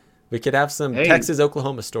me. We could have some Texas,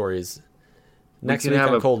 Oklahoma stories next week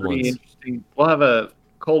on Cold Ones. We'll have a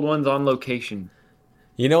Cold Ones on location.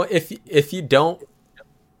 You know, if you don't,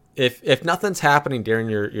 if nothing's happening during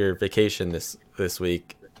your vacation this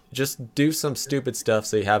week, just do some stupid stuff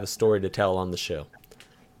so you have a story to tell on the show.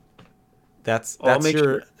 That's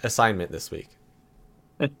your assignment this week.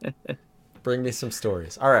 Bring me some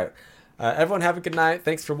stories. All right. Everyone have a good night.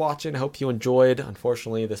 Thanks for watching. I hope you enjoyed,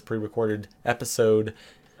 unfortunately, this pre-recorded episode.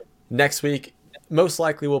 Next week, most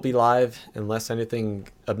likely we'll be live unless anything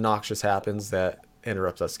obnoxious happens that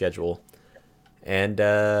interrupts our schedule. And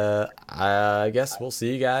I guess we'll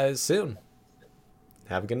see you guys soon.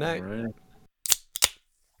 Have a good night. All right.